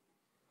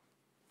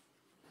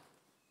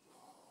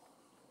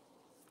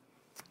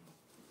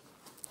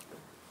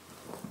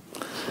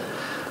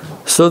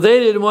 So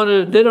they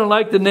don't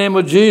like the name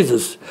of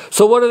Jesus.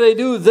 So what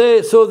do?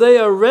 They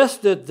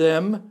arrested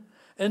them,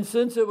 and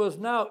since it was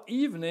now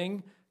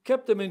evening,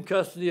 kept them in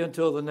custody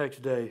until the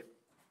next day.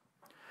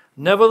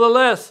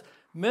 Nevertheless,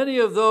 many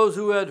of those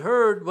who had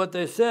heard what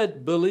they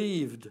said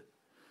believed.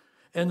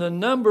 And the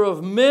number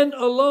of men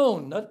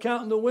alone, not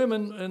counting the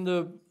women and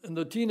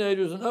the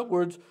teenagers and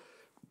upwards,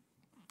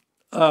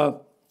 the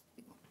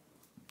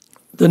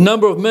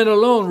number of men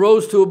alone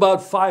rose to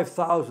about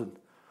 5,000.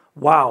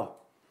 Wow.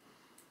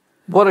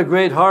 What a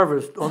great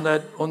harvest on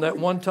that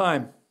one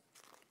time.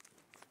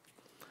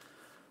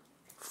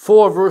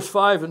 4 verse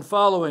 5 and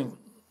following.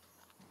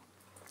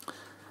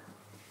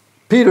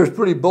 Peter's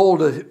pretty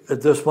bold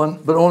at this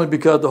one, but only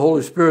because the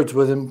Holy Spirit's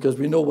with him, because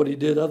we know what he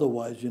did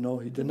otherwise, He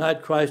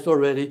denied Christ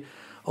already.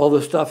 All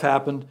this stuff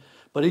happened.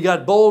 But he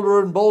got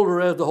bolder and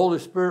bolder as the Holy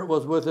Spirit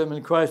was with him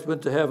and Christ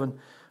went to heaven,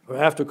 or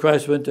after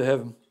Christ went to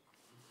heaven.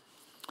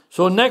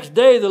 So next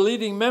day, the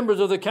leading members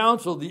of the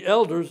council, the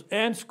elders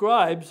and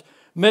scribes,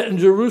 met in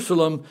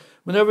Jerusalem.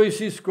 Whenever you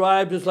see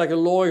scribes, it's like a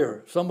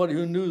lawyer, somebody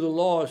who knew the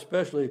law,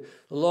 especially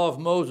the law of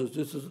Moses.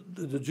 This is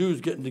the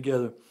Jews getting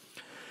together.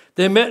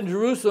 They met in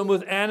Jerusalem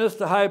with Annas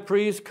the high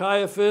priest,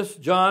 Caiaphas,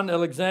 John,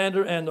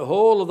 Alexander, and the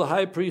whole of the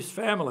high priest's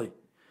family.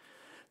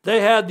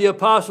 They had the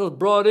apostles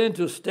brought in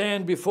to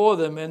stand before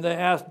them, and they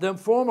asked them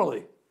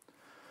formally.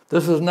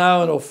 This is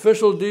now an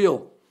official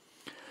deal.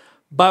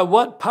 By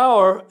what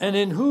power and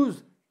in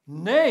whose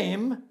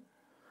name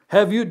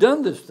have you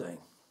done this thing?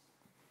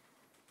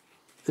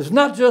 It's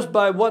not just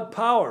by what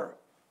power.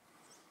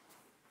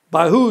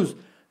 By whose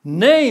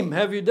name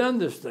have you done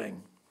this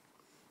thing?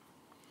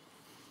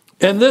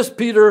 And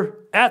Peter,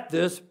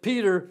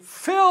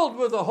 filled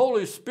with the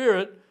Holy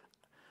Spirit,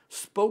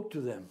 spoke to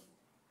them.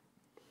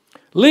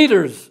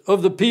 Leaders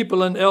of the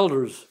people and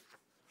elders,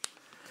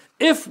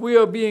 if we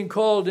are being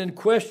called in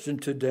question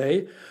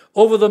today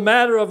over the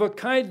matter of a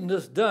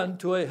kindness done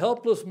to a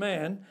helpless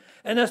man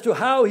and as to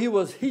how he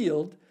was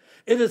healed,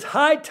 it is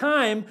high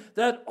time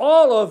that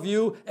all of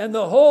you and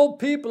the whole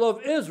people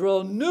of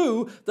Israel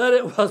knew that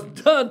it was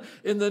done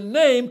in the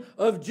name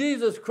of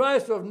Jesus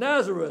Christ of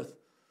Nazareth.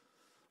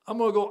 I'm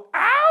going to go,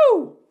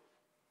 ow!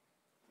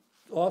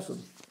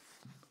 Awesome.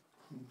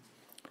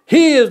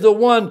 He is the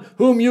one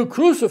whom you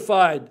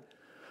crucified,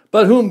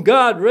 but whom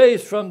God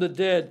raised from the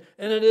dead.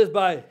 And it is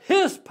by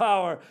his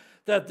power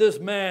that this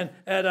man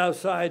at our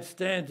side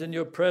stands in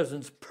your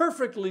presence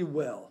perfectly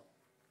well.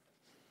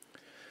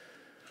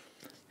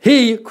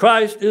 He,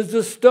 Christ, is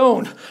the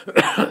stone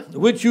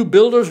which you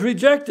builders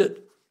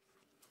rejected,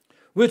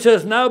 which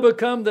has now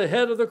become the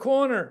head of the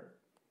corner.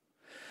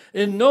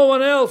 In no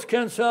one else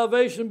can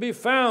salvation be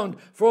found,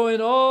 for in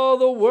all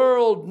the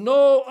world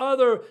no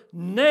other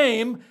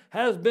name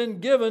has been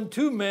given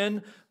to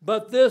men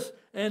but this,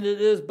 and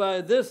it is by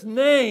this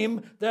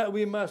name that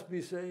we must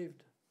be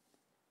saved.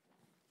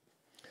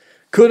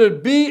 Could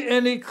it be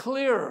any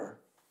clearer?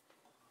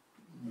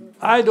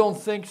 I don't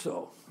think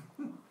so.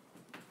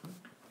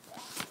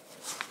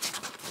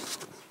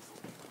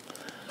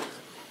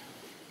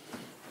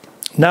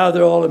 Now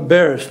they're all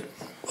embarrassed,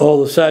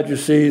 all the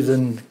Sadducees,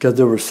 and because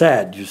they were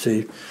sad, you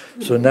see.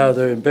 So now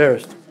they're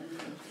embarrassed.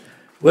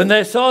 When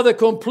they saw the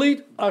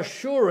complete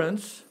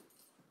assurance,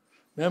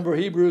 remember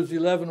Hebrews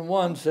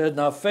 11:1 said,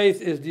 now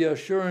faith is the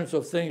assurance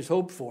of things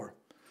hoped for.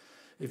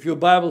 If your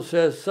Bible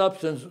says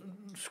substance,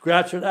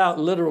 scratch it out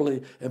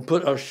literally and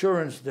put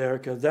assurance there,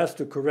 because that's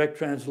the correct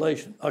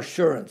translation.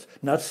 Assurance,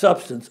 not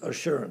substance,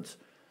 assurance.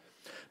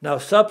 Now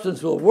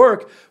substance will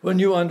work when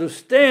you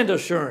understand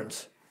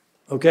assurance,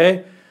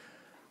 okay?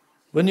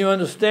 When you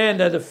understand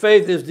that the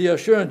faith is the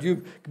assurance,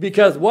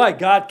 because why?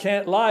 God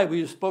can't lie.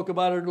 We spoke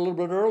about it a little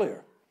bit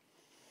earlier.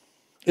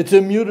 His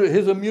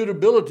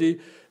immutability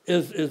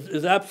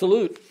is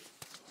absolute.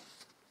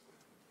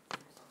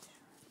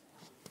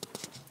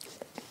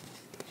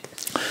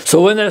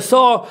 So when they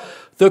saw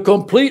the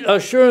complete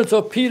assurance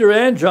of Peter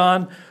and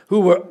John,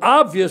 who were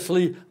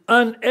obviously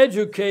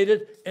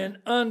uneducated and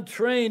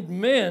untrained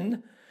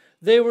men,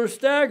 they were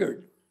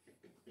staggered.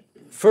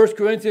 1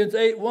 Corinthians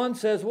 8:1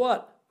 says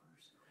what?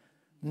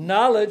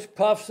 Knowledge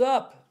puffs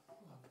up.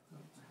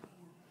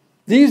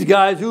 These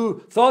guys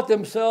who thought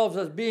themselves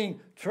as being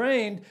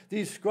trained,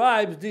 these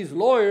scribes, these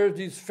lawyers,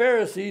 these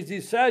Pharisees,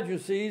 these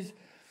Sadducees,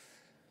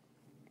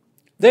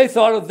 they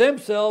thought of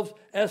themselves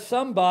as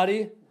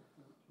somebody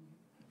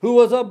who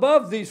was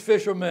above these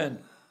fishermen.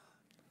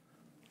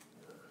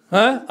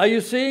 Huh? Are you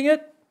seeing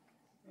it?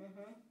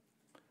 Mm-hmm.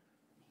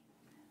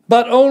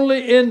 But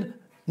only in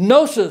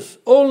gnosis,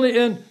 only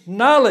in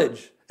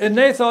knowledge. And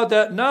they thought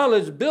that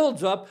knowledge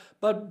builds up,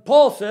 but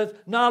Paul says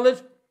knowledge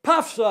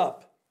puffs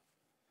up.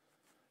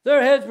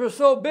 Their heads were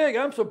so big,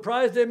 I'm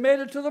surprised they made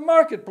it to the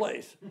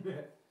marketplace.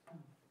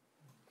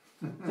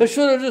 They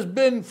should have just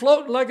been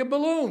floating like a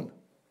balloon.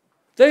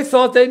 They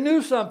thought they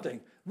knew something,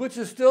 which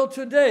is still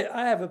today.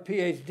 I have a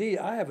PhD,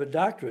 I have a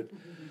doctorate,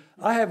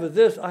 I have a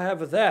this, I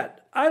have a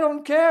that. I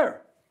don't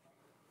care.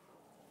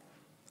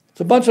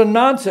 It's a bunch of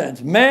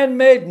nonsense,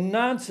 man-made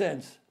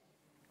nonsense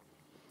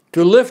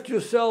to lift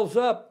yourselves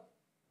up.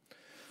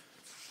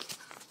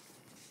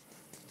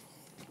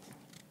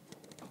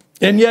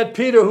 And yet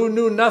Peter, who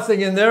knew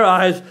nothing in their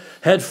eyes,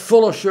 had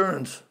full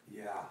assurance.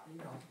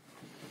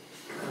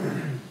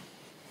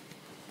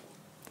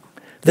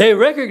 They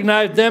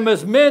recognized them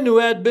as men who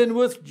had been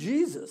with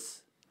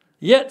Jesus.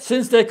 Yet,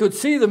 since they could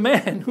see the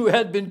man who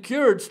had been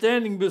cured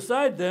standing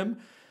beside them,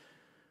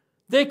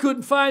 they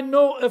could find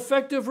no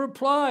effective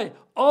reply.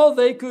 All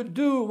they could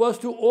do was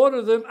to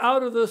order them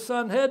out of the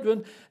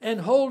Sanhedrin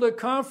and hold a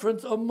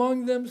conference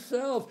among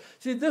themselves.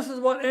 See, this is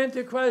what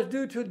Antichrists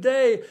do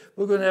today.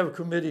 We're going to have a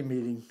committee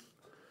meeting.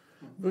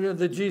 We're going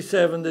to the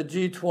G7, the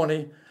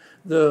G20,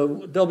 the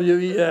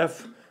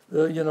WEF,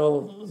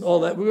 all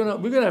that. We're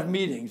going to have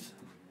meetings.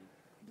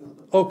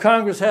 Oh,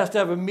 Congress has to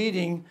have a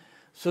meeting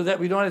so that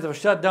we don't have to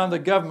shut down the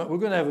government. We're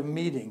going to have a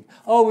meeting.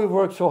 Oh, we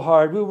worked so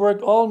hard. We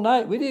worked all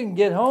night. We didn't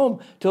get home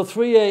till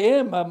 3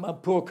 a.m. I'm a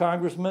poor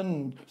congressman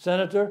and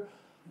senator.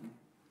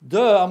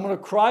 Duh, I'm going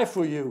to cry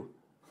for you.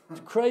 It's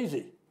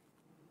crazy.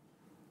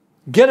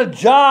 Get a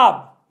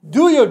job.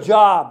 Do your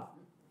job.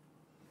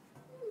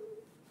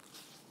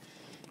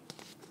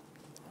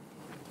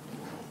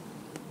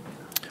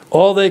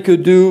 All they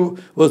could do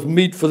was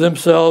meet for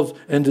themselves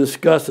and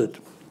discuss it.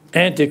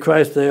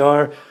 Antichrist they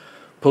are.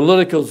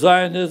 Political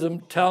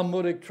Zionism,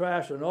 Talmudic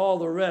trash, and all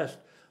the rest.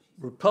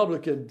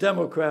 Republican,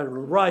 Democrat,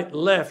 right,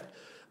 left,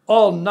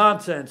 all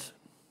nonsense.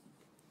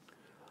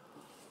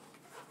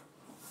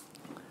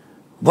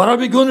 What are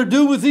we going to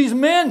do with these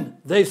men?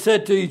 They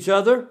said to each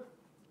other.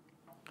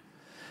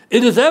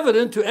 It is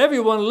evident to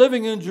everyone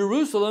living in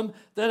Jerusalem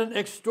that an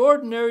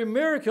extraordinary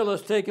miracle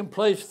has taken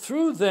place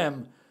through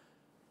them.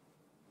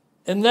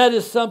 And that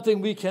is something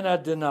we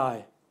cannot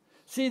deny.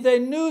 See, they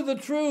knew the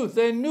truth.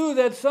 They knew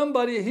that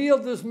somebody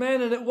healed this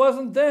man and it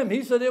wasn't them.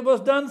 He said it was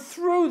done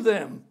through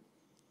them.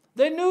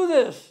 They knew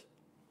this.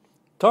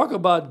 Talk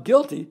about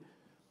guilty.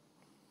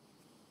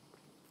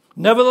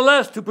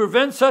 Nevertheless, to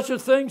prevent such a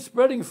thing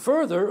spreading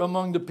further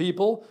among the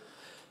people,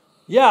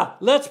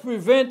 let's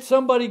prevent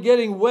somebody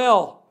getting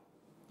well.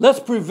 Let's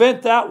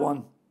prevent that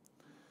one.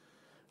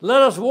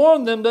 Let us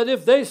warn them that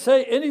if they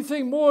say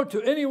anything more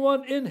to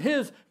anyone in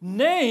his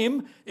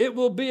name, it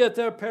will be at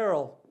their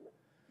peril.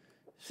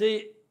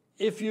 See,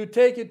 if you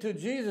take it to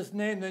Jesus'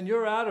 name, then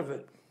you're out of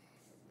it.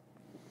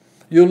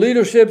 Your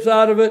leadership's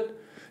out of it.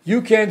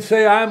 You can't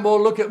say,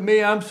 look at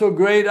me, I'm so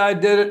great, I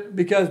did it,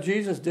 because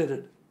Jesus did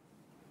it.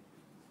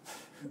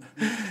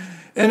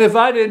 And if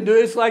I didn't do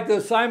it, it's like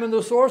the Simon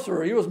the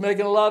sorcerer. He was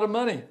making a lot of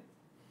money.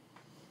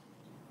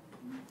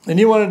 And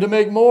he wanted to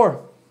make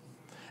more.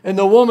 And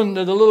the woman,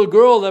 the little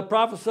girl that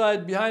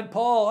prophesied behind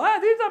Paul,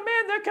 these are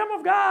men that come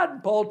of God.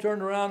 And Paul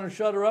turned around and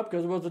shut her up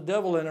because there was a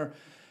devil in her.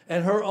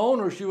 And her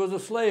owner, she was a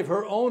slave.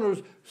 Her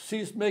owners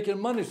ceased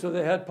making money, so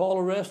they had Paul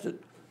arrested.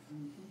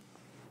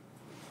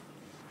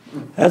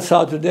 That's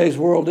how today's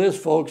world is,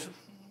 folks.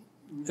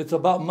 It's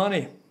about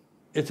money.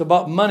 It's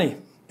about money.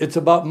 It's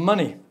about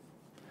money.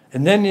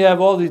 And then you have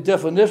all these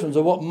definitions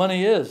of what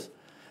money is.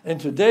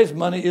 And today's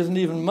money isn't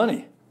even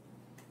money.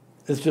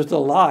 It's just a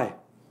lie.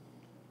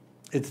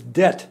 It's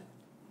debt.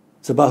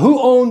 It's about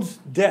who owns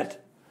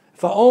debt.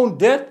 If I own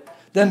debt,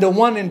 then the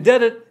one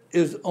indebted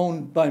is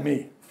owned by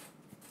me.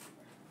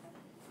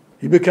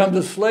 He becomes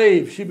a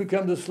slave. She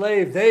becomes a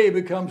slave. They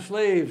become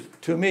slaves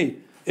to me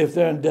if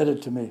they're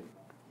indebted to me.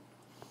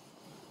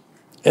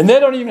 And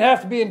they don't even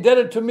have to be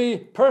indebted to me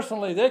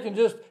personally. They can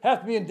just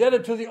have to be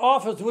indebted to the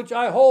office which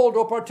I hold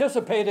or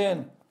participate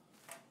in.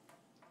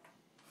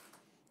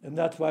 And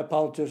that's why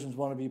politicians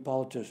want to be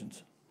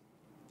politicians.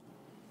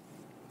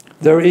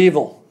 They're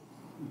evil.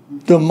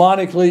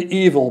 Demonically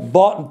evil,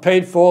 bought and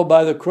paid for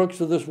by the crooks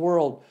of this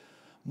world.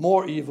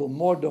 More evil,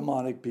 more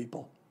demonic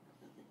people.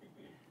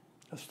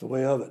 That's the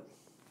way of it.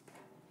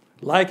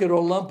 Like it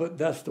or lump it,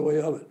 that's the way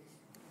of it.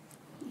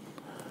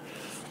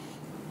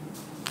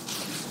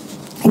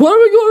 What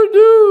are we going to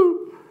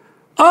do?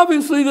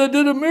 Obviously, they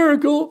did a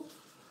miracle.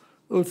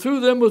 Or through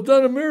them was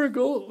done a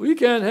miracle. We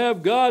can't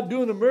have God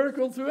doing a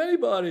miracle through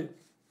anybody.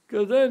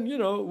 Because then,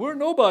 we're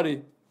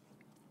nobody.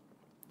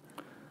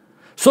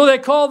 So they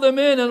called them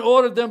in and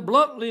ordered them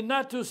bluntly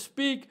not to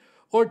speak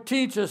or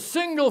teach a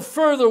single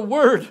further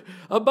word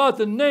about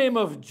the name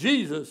of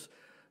Jesus.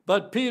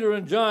 But Peter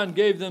and John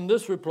gave them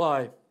this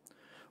reply: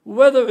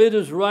 whether it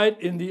is right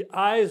in the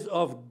eyes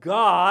of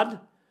God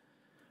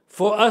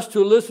for us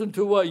to listen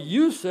to what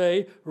you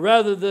say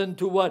rather than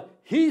to what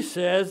he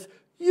says,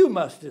 you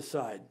must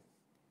decide.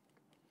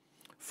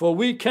 For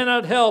we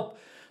cannot help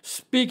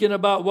speaking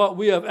about what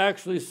we have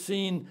actually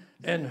seen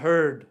and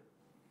heard.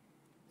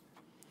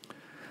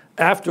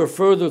 After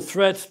further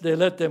threats, they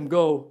let them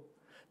go.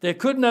 They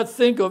could not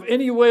think of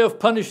any way of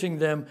punishing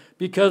them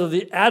because of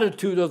the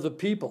attitude of the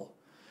people.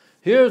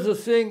 Here's the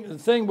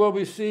thing where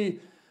we see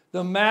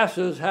the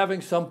masses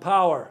having some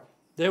power.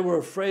 They were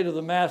afraid of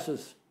the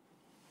masses.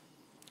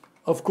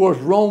 Of course,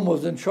 Rome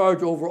was in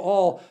charge over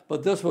all,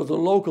 but this was the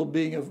local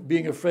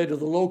being afraid of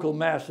the local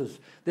masses.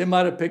 They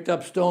might have picked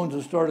up stones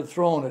and started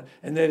throwing it,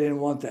 and they didn't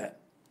want that.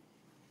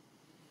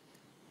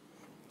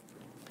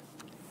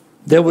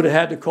 They would have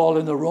had to call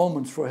in the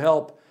Romans for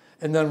help,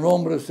 and then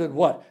Rome would have said,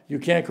 what, you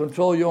can't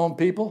control your own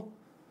people?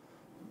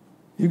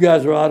 You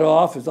guys are out of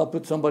office, I'll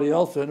put somebody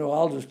else in, or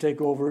I'll just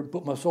take over and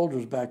put my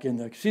soldiers back in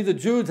there. See, the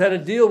Jews had to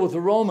deal with the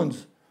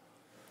Romans.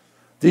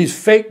 These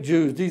fake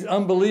Jews, these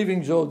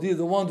unbelieving Jews, these are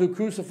the ones who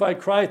crucified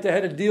Christ. They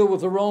had to deal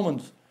with the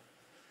Romans.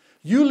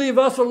 You leave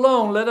us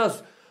alone. Let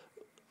us,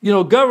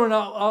 govern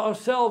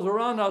ourselves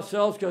around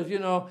ourselves because,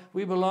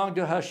 we belong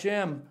to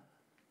Hashem.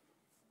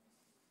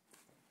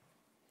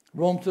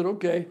 Rome said,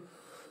 okay,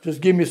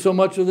 just give me so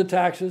much of the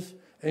taxes,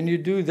 and you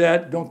do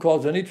that, don't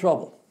cause any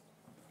trouble.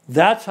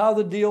 That's how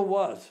the deal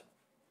was.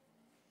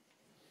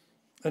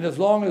 And as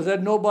long as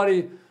that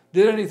nobody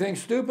did anything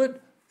stupid,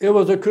 it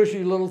was a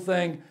cushy little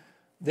thing.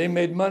 They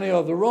made money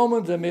of the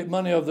Romans, they made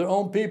money of their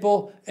own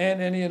people,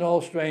 and any and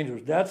all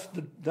strangers. That's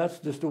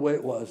just the way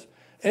it was.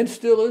 And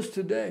still is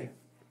today.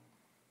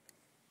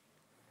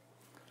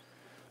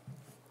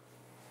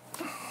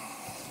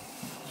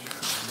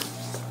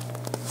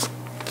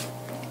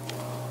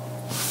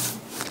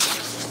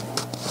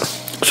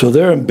 So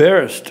they're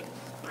embarrassed.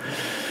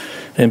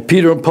 And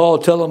Peter and Paul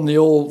tell them the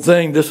old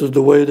thing, this is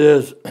the way it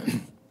is.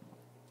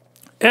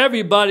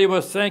 Everybody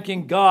was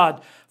thanking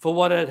God for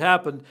what had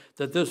happened,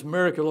 that this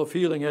miracle of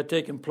healing had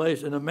taken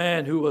place in a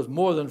man who was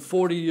more than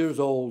 40 years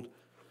old.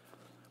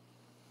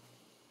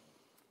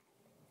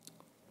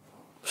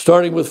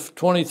 Starting with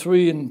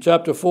 23 in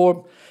chapter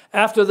 4.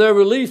 After their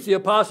release, the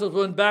apostles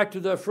went back to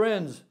their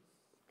friends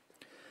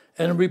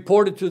and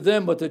reported to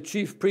them what the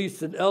chief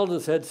priests and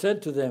elders had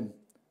said to them.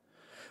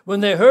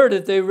 When they heard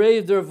it, they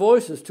raised their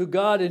voices to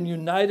God in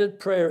united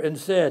prayer and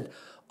said,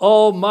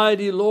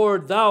 Almighty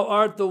Lord, thou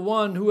art the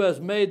one who has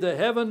made the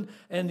heaven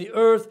and the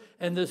earth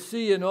and the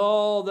sea and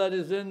all that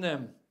is in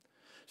them.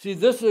 See,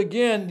 this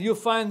again, you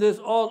find this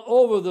all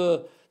over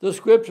the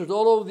scriptures,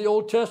 all over the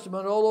Old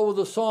Testament, all over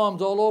the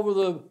Psalms, all over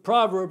the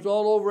Proverbs,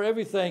 all over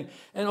everything,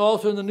 and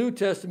also in the New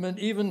Testament,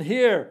 even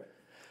here.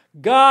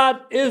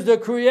 God is the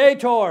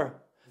creator.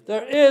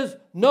 There is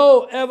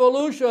no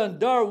evolution,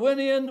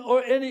 Darwinian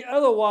or any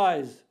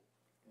otherwise.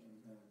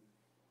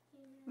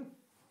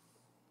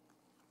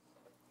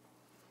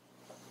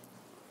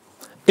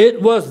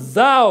 It was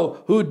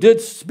thou who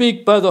didst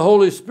speak by the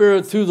Holy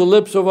Spirit through the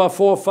lips of our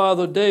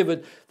forefather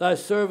David, thy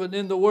servant,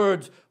 in the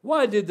words,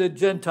 why did the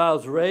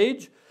Gentiles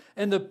rage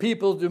and the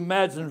peoples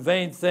imagine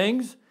vain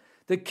things?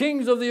 The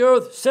kings of the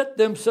earth set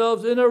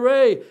themselves in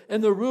array,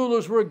 and the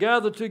rulers were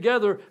gathered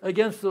together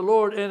against the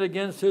Lord and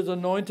against his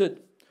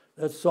anointed.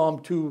 That's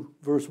Psalm 2,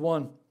 verse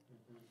 1.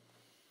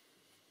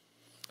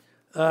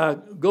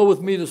 Go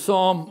with me to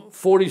Psalm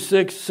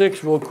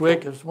 46:6 real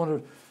quick. I just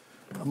want to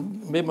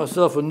made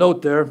myself a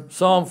note there.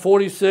 Psalm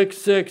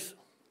 46:6.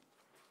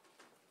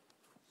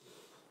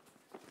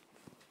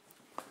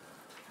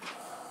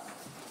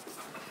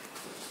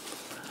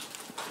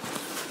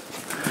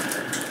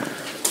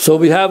 So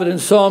we have it in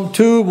Psalm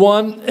 2,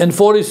 1 and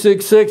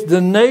 46:6.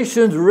 The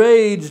nations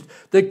raged,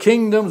 the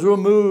kingdoms were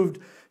moved.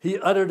 He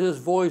uttered his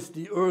voice,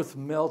 the earth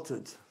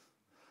melted.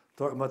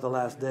 Talking about the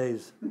last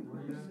days.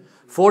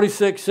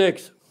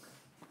 46:6.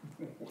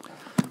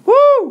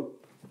 Woo!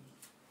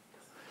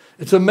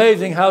 It's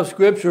amazing how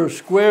Scripture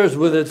squares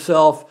with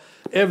itself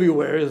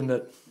everywhere, isn't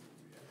it?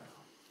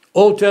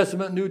 Old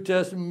Testament, New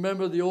Testament.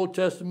 Remember, the Old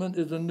Testament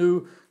is the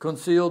new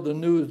concealed, the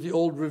new is the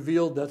old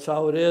revealed. That's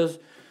how it is.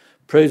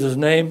 Praise his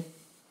name.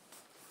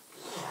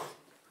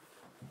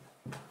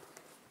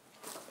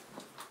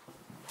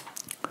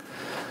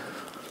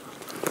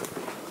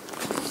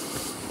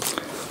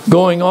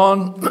 Going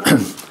on,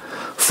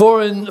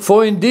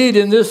 For indeed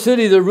in this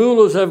city the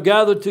rulers have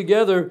gathered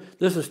together.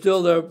 This is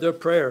still their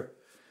prayer.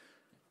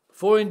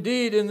 For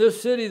indeed in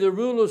this city the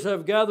rulers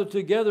have gathered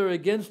together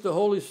against thy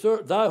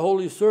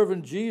holy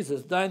servant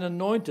Jesus, thine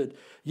anointed.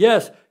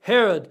 Yes,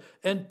 Herod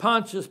and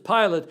Pontius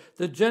Pilate,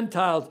 the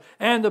Gentiles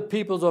and the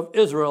peoples of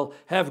Israel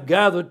have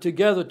gathered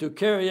together to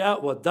carry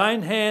out what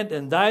thine hand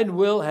and thine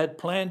will had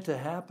planned to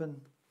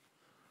happen.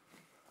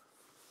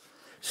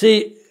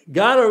 See,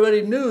 God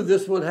already knew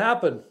this would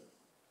happen.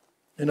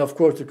 And of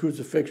course the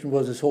crucifixion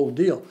was his whole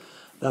deal.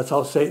 That's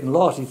how Satan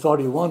lost. He thought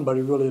he won, but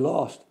he really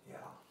lost.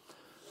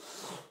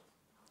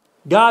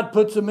 God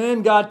puts them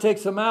in, God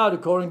takes them out,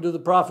 according to the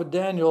prophet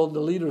Daniel, the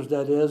leaders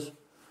that is.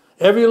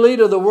 Every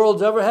leader the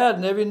world's ever had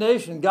in every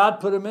nation, God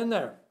put them in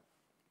there.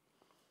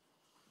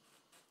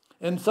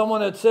 And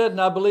someone had said,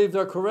 and I believe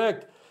they're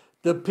correct,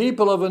 the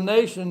people of a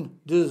nation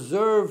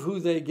deserve who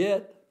they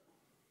get.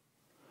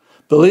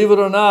 Believe it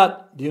or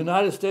not, the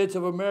United States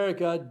of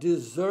America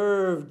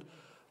deserved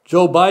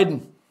Joe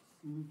Biden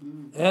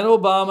and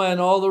Obama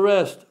and all the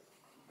rest.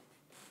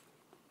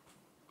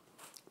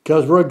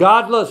 Because we're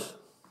godless.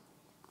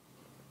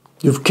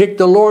 You've kicked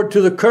the Lord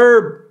to the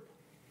curb.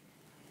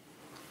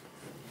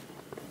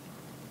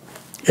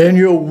 And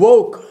you're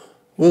woke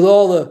with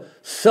all the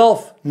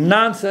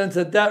self-nonsense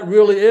that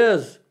really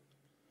is.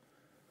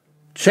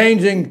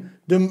 Changing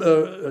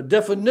the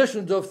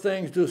definitions of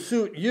things to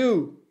suit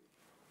you.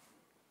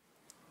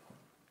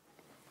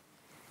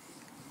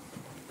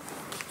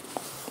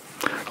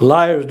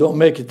 Liars don't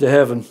make it to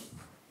heaven.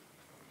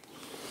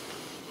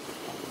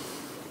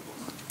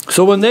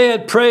 So when they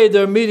had prayed,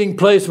 their meeting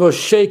place was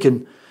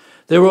shaken.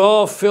 They were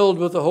all filled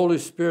with the Holy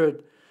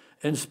Spirit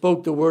and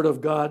spoke the word of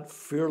God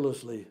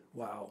fearlessly.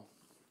 Wow.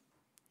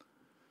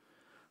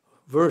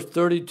 Verse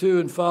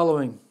 32 and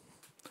following.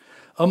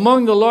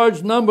 Among the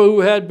large number who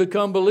had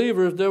become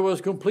believers, there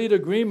was complete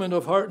agreement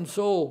of heart and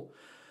soul.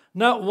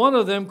 Not one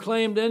of them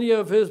claimed any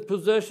of his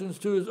possessions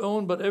to his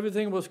own, but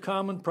everything was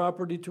common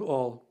property to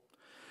all.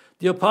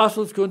 The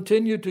apostles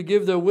continued to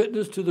give their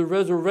witness to the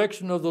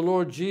resurrection of the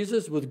Lord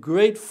Jesus with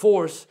great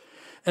force,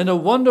 and a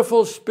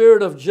wonderful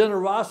spirit of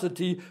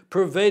generosity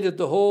pervaded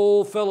the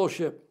whole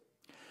fellowship.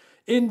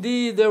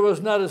 Indeed, there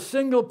was not a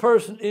single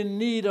person in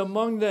need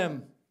among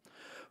them.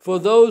 For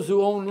those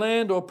who owned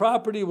land or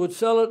property would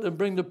sell it and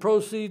bring the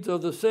proceeds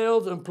of the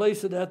sales and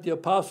place it at the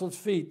apostles'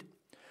 feet.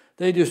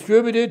 They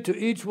distributed to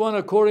each one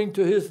according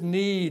to his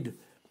need.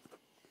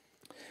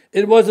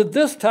 It was at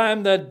this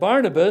time that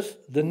Barnabas,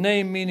 the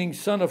name meaning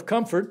son of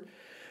comfort,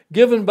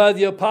 given by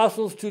the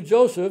apostles to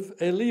Joseph,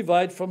 a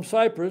Levite from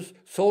Cyprus,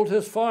 sold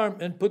his farm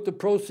and put the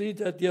proceeds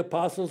at the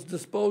apostles'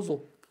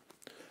 disposal.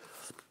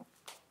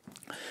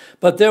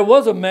 But there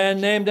was a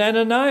man named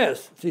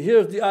Ananias. See,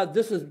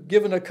 this is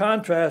given a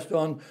contrast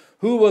on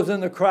who was in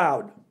the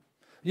crowd.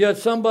 You had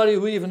somebody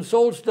who even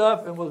sold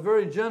stuff and was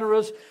very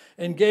generous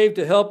and gave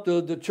to help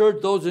the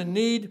church, those in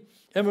need.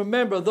 And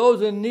remember,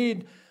 those in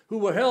need who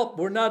were helped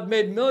were not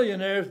made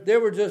millionaires. They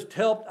were just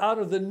helped out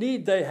of the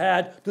need they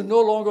had to no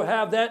longer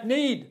have that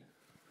need.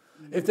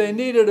 If they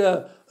needed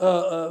a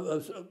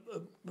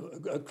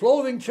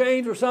clothing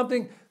change or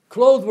something,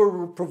 clothes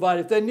were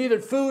provided. If they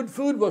needed food,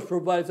 food was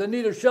provided. If they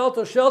needed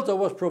shelter, shelter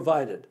was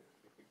provided.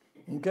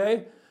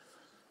 Okay?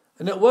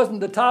 And it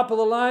wasn't the top of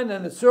the line,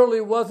 and it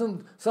certainly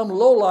wasn't some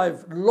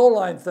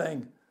low-line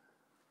thing.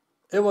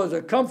 It was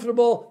a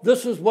comfortable,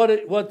 this is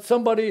what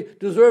somebody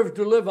deserves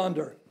to live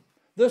under.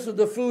 This is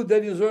the food they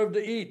deserve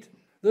to eat.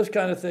 This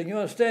kind of thing. You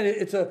understand?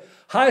 It's a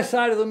high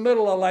side of the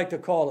middle, I like to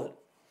call it.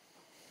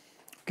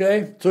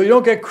 Okay? So you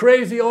don't get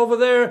crazy over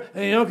there,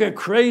 and you don't get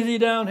crazy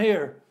down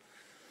here.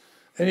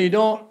 And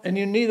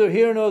you're neither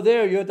here nor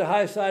there. You're at the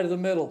high side of the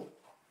middle.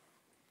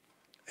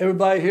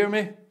 Everybody hear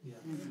me? Yeah.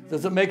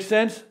 Does it make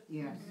sense?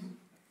 Yes.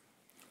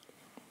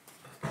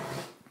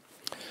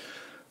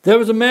 There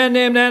was a man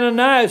named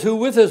Ananias who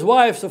with his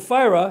wife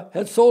Sapphira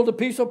had sold a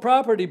piece of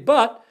property,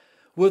 but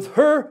with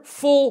her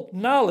full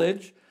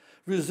knowledge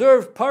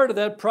reserved part of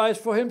that price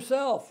for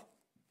himself.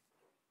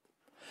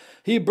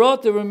 He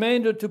brought the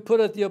remainder to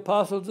put at the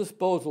apostles'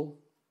 disposal.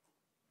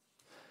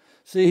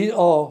 See,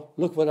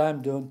 look what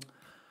I'm doing.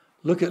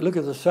 Look at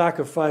the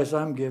sacrifice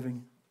I'm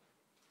giving,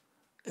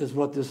 is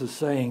what this is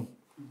saying.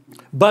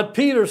 But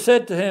Peter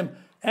said to him,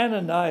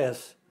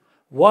 Ananias,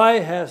 why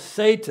has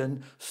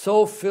Satan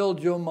so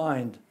filled your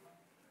mind?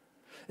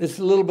 It's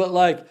a little bit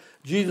like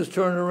Jesus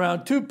turning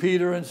around to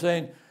Peter and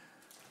saying,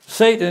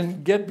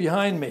 Satan, get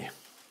behind me.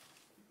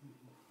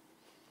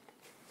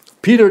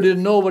 Peter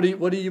didn't know what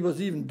he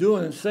was even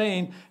doing and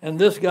saying, and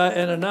this guy,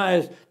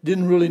 Ananias,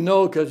 didn't really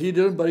know because he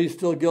didn't, but he's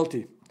still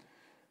guilty.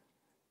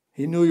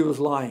 He knew he was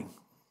lying.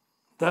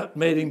 That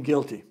made him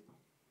guilty.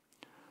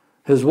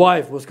 His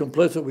wife was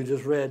complicit, we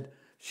just read.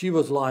 She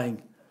was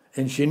lying,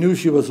 and she knew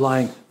she was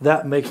lying.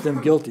 That makes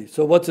them guilty.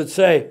 So what's it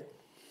say?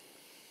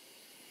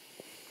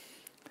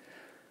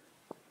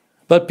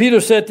 But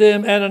Peter said to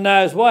him,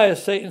 Ananias, why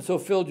has Satan so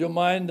filled your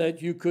mind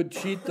that you could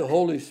cheat the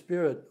Holy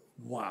Spirit?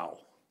 Wow.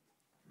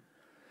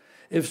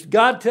 If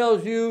God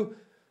tells you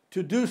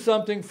to do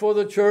something for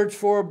the church,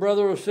 for a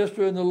brother or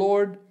sister in the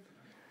Lord,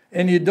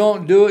 and you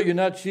don't do it, you're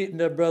not cheating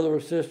that brother or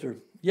sister.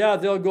 Yeah,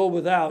 they'll go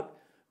without,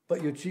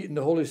 but you're cheating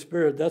the Holy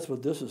Spirit. That's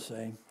what this is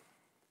saying.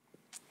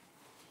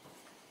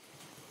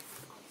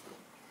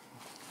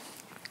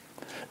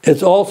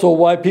 It's also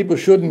why people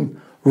shouldn't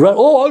run,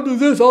 oh, I'll do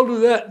this, I'll do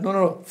that. No,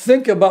 no, no.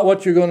 Think about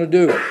what you're going to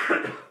do.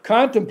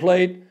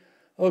 Contemplate,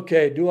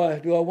 okay, do I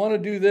want to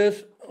do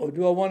this, or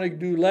do I want to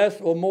do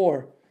less or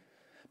more?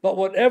 But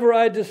whatever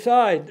I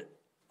decide,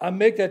 I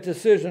make that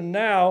decision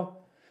now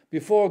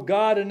before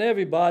God and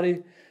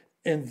everybody,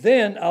 and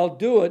then I'll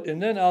do it,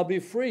 and then I'll be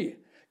free.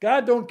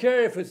 God don't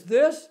care if it's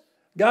this.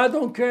 God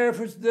don't care if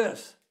it's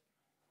this.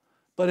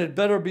 But it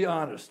better be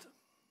honest.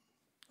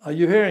 Are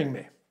you hearing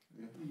me?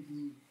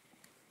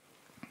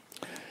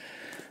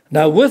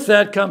 Now, with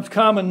that comes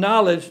common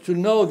knowledge to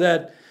know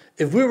that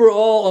if we were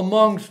all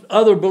amongst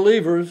other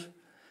believers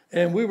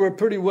and we were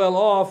pretty well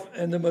off,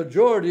 and the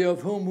majority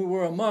of whom we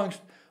were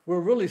amongst were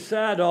really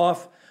sad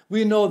off,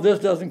 we know this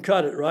doesn't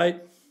cut it,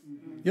 right?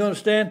 You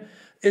understand?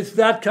 It's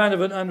that kind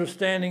of an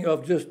understanding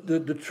of just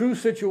the true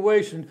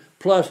situation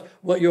plus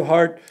what your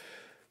heart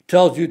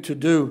tells you to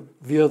do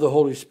via the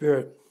Holy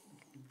Spirit.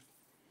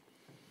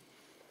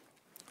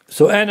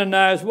 So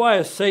Ananias, why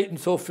is Satan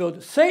so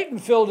filled? Satan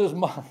filled his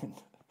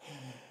mind.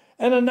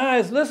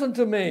 Ananias, listen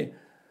to me.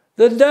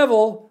 The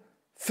devil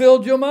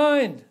filled your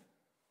mind.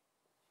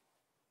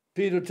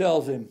 Peter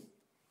tells him.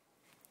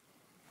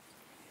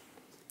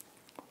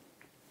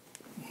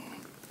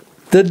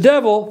 The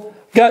devil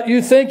got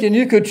you thinking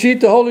you could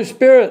cheat the Holy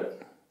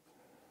Spirit.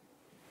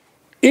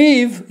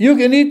 Eve, you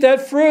can eat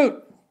that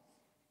fruit.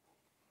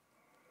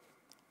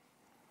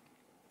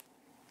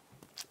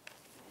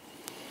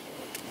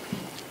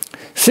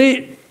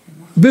 See,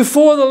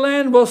 before the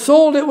land was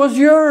sold, it was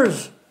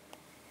yours.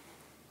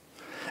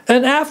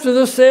 And after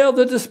the sale,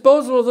 the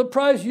disposal of the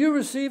price you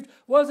received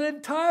was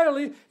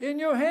entirely in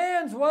your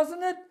hands,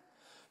 wasn't it?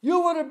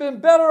 You would have been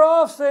better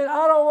off saying,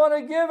 I don't want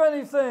to give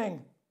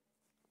anything.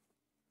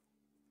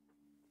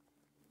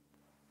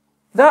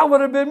 That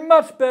would have been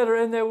much better,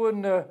 and they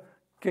wouldn't have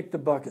kicked the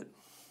bucket.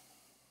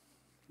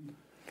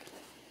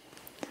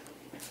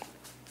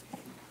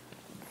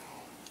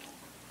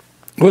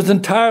 It was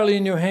entirely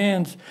in your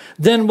hands.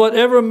 Then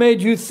whatever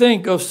made you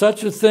think of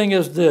such a thing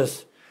as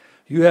this,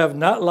 you have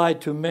not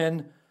lied to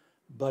men,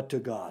 but to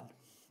God.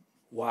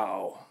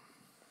 Wow.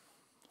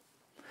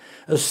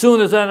 As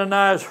soon as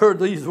Ananias heard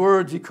these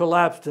words, he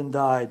collapsed and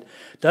died.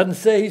 Doesn't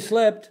say he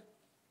slept.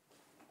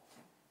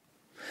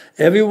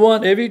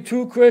 Every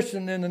true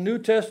Christian in the New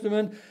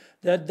Testament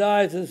that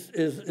dies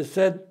is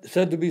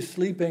said to be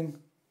sleeping.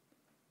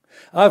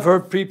 I've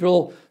heard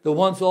people, the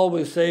once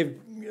always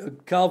saved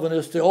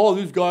Calvinists, say, oh,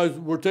 these guys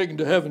were taken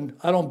to heaven.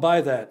 I don't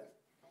buy that.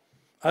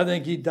 I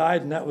think he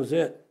died and that was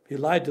it. He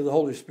lied to the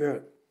Holy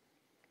Spirit.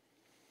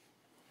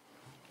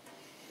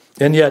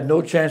 And he had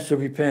no chance to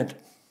repent.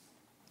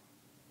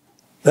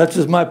 That's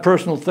just my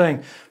personal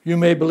thing. You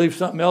may believe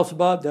something else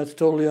about it. That's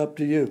totally up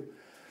to you.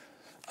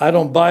 I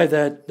don't buy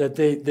that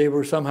they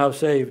were somehow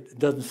saved. It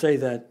doesn't say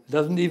that. It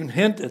doesn't even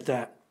hint at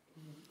that.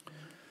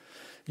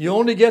 You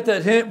only get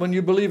that hint when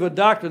you believe a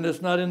doctrine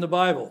that's not in the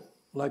Bible,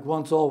 like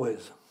once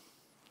always.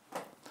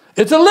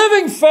 It's a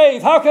living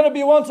faith. How can it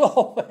be once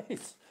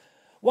always?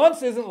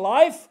 Once isn't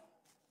life.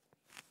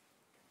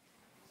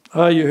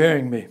 Are you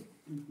hearing me?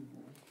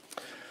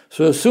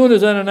 So as soon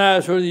as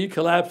Ananias heard it, he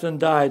collapsed and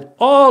died.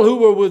 All who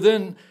were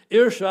within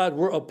earshot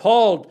were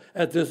appalled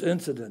at this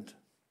incident.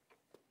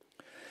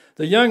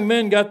 The young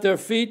men got to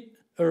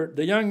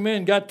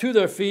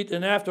their feet,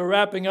 and after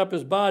wrapping up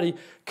his body,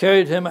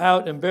 carried him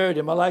out and buried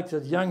him. I like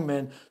the young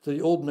men, so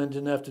the old men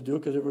didn't have to do it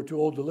because they were too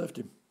old to lift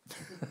him.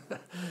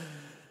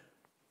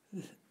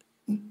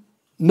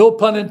 No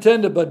pun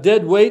intended, but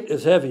dead weight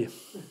is heavy. It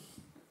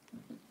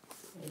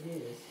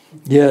is.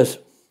 Yes.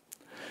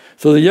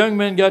 So the young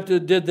men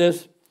did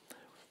this.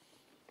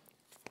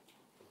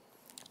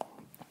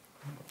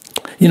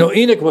 You know,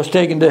 Enoch was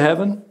taken to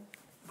heaven,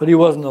 but he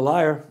wasn't a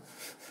liar.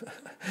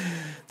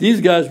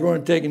 These guys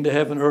weren't taken to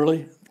heaven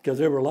early because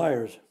they were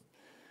liars.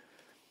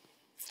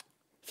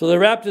 So they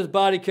wrapped his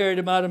body, carried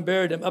him out, and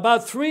buried him.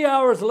 About 3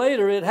 hours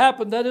later, it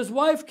happened that his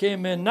wife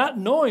came in, not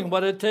knowing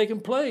what had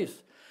taken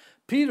place.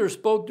 Peter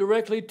spoke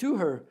directly to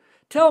her.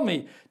 Tell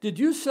me, did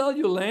you sell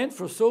your land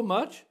for so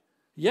much?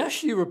 Yes,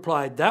 she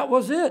replied, that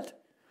was it.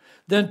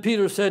 Then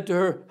Peter said to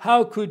her,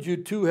 how could you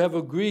two have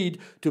agreed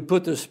to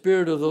put the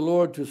Spirit of the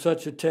Lord to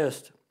such a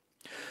test?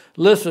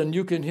 Listen,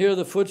 you can hear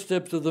the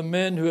footsteps of the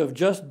men who have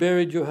just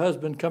buried your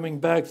husband coming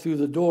back through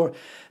the door,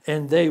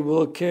 and they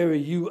will carry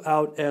you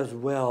out as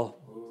well.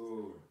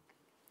 Ooh.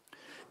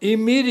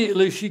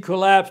 Immediately she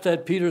collapsed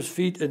at Peter's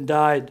feet and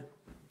died.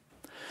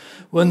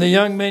 When the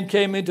young men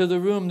came into the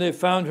room, they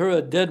found her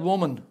a dead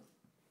woman.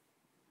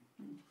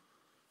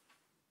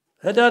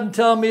 That doesn't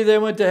tell me they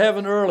went to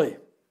heaven early.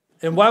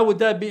 And why would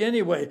that be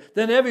anyway?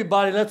 Then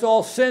everybody, let's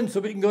all sin so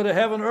we can go to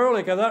heaven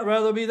early, because I'd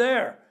rather be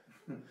there.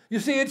 You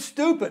see, it's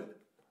stupid.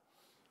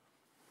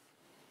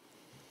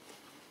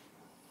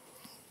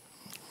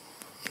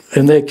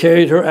 And they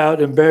carried her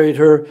out and buried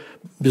her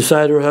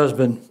beside her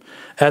husband.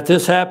 At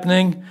this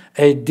happening,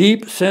 a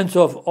deep sense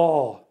of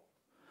awe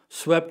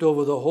swept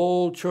over the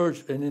whole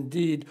church and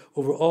indeed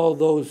over all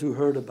those who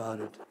heard about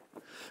it.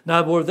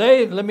 Now,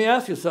 let me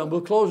ask you something.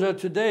 We'll close there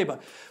today,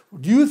 but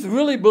do you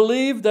really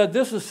believe that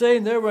this is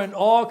saying they were in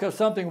awe because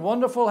something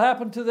wonderful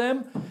happened to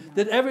them?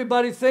 Did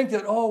everybody think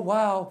that, oh,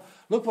 wow,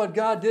 look what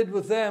God did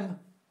with them?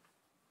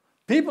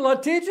 People are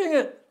teaching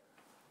it.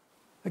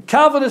 The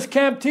Calvinist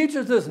camp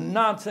teaches this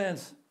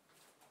nonsense.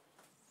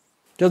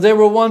 Because they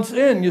were once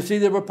in. You see,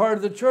 they were part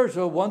of the church,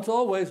 so once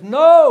always.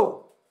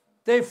 No!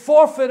 They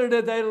forfeited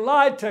it. They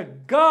lied to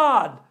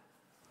God.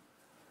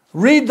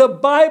 Read the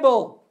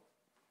Bible.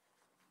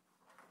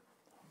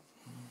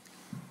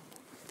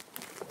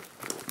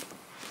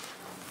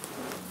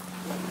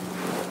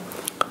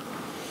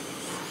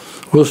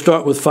 We'll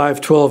start with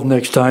 5:12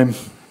 next time.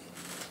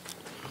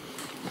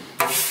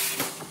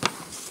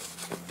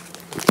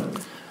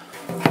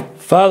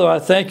 Father, I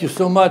thank you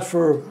so much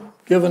for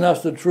giving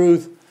us the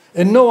truth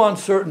in no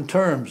uncertain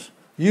terms.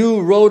 You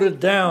wrote it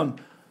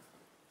down.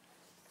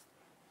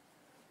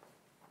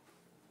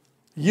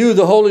 You,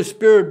 the Holy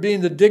Spirit, being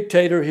the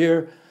dictator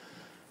here,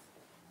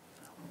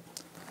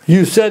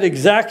 you said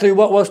exactly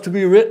what was to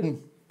be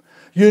written.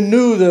 You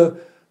knew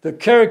the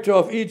character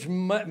of each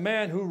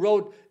man who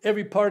wrote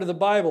every part of the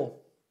Bible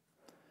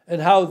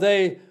and how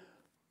they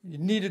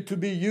needed to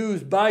be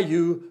used by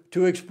you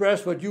to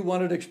express what you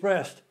wanted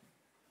expressed.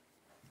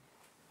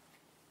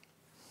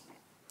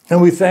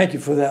 And we thank you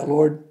for that,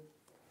 Lord.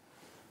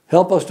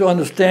 Help us to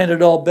understand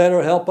it all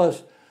better. Help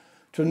us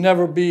to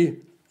never be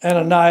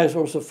Ananias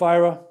or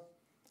Sapphira.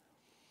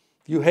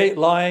 You hate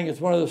lying. It's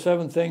one of the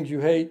 7 things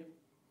you hate.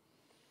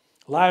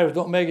 Liars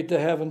don't make it to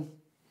heaven.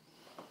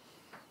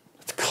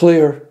 It's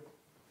clear.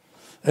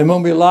 And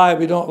when we lie,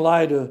 we don't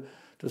lie to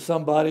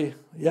somebody.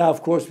 Yeah,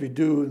 of course we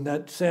do in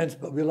that sense,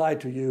 but we lie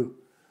to you.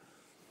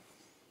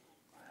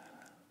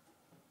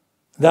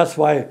 That's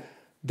why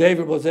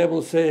David was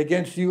able to say,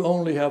 against you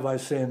only have I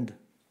sinned.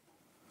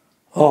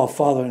 Oh,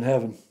 Father in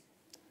heaven,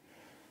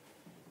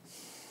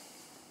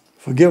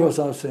 forgive us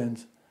our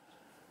sins.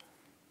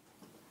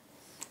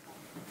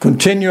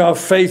 Continue our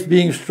faith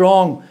being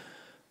strong.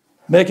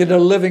 Make it a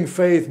living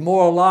faith,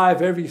 more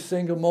alive every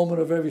single moment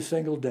of every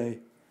single day.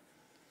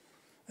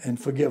 And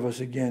forgive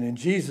us again. In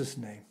Jesus'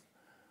 name,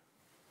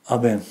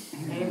 amen.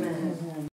 Amen.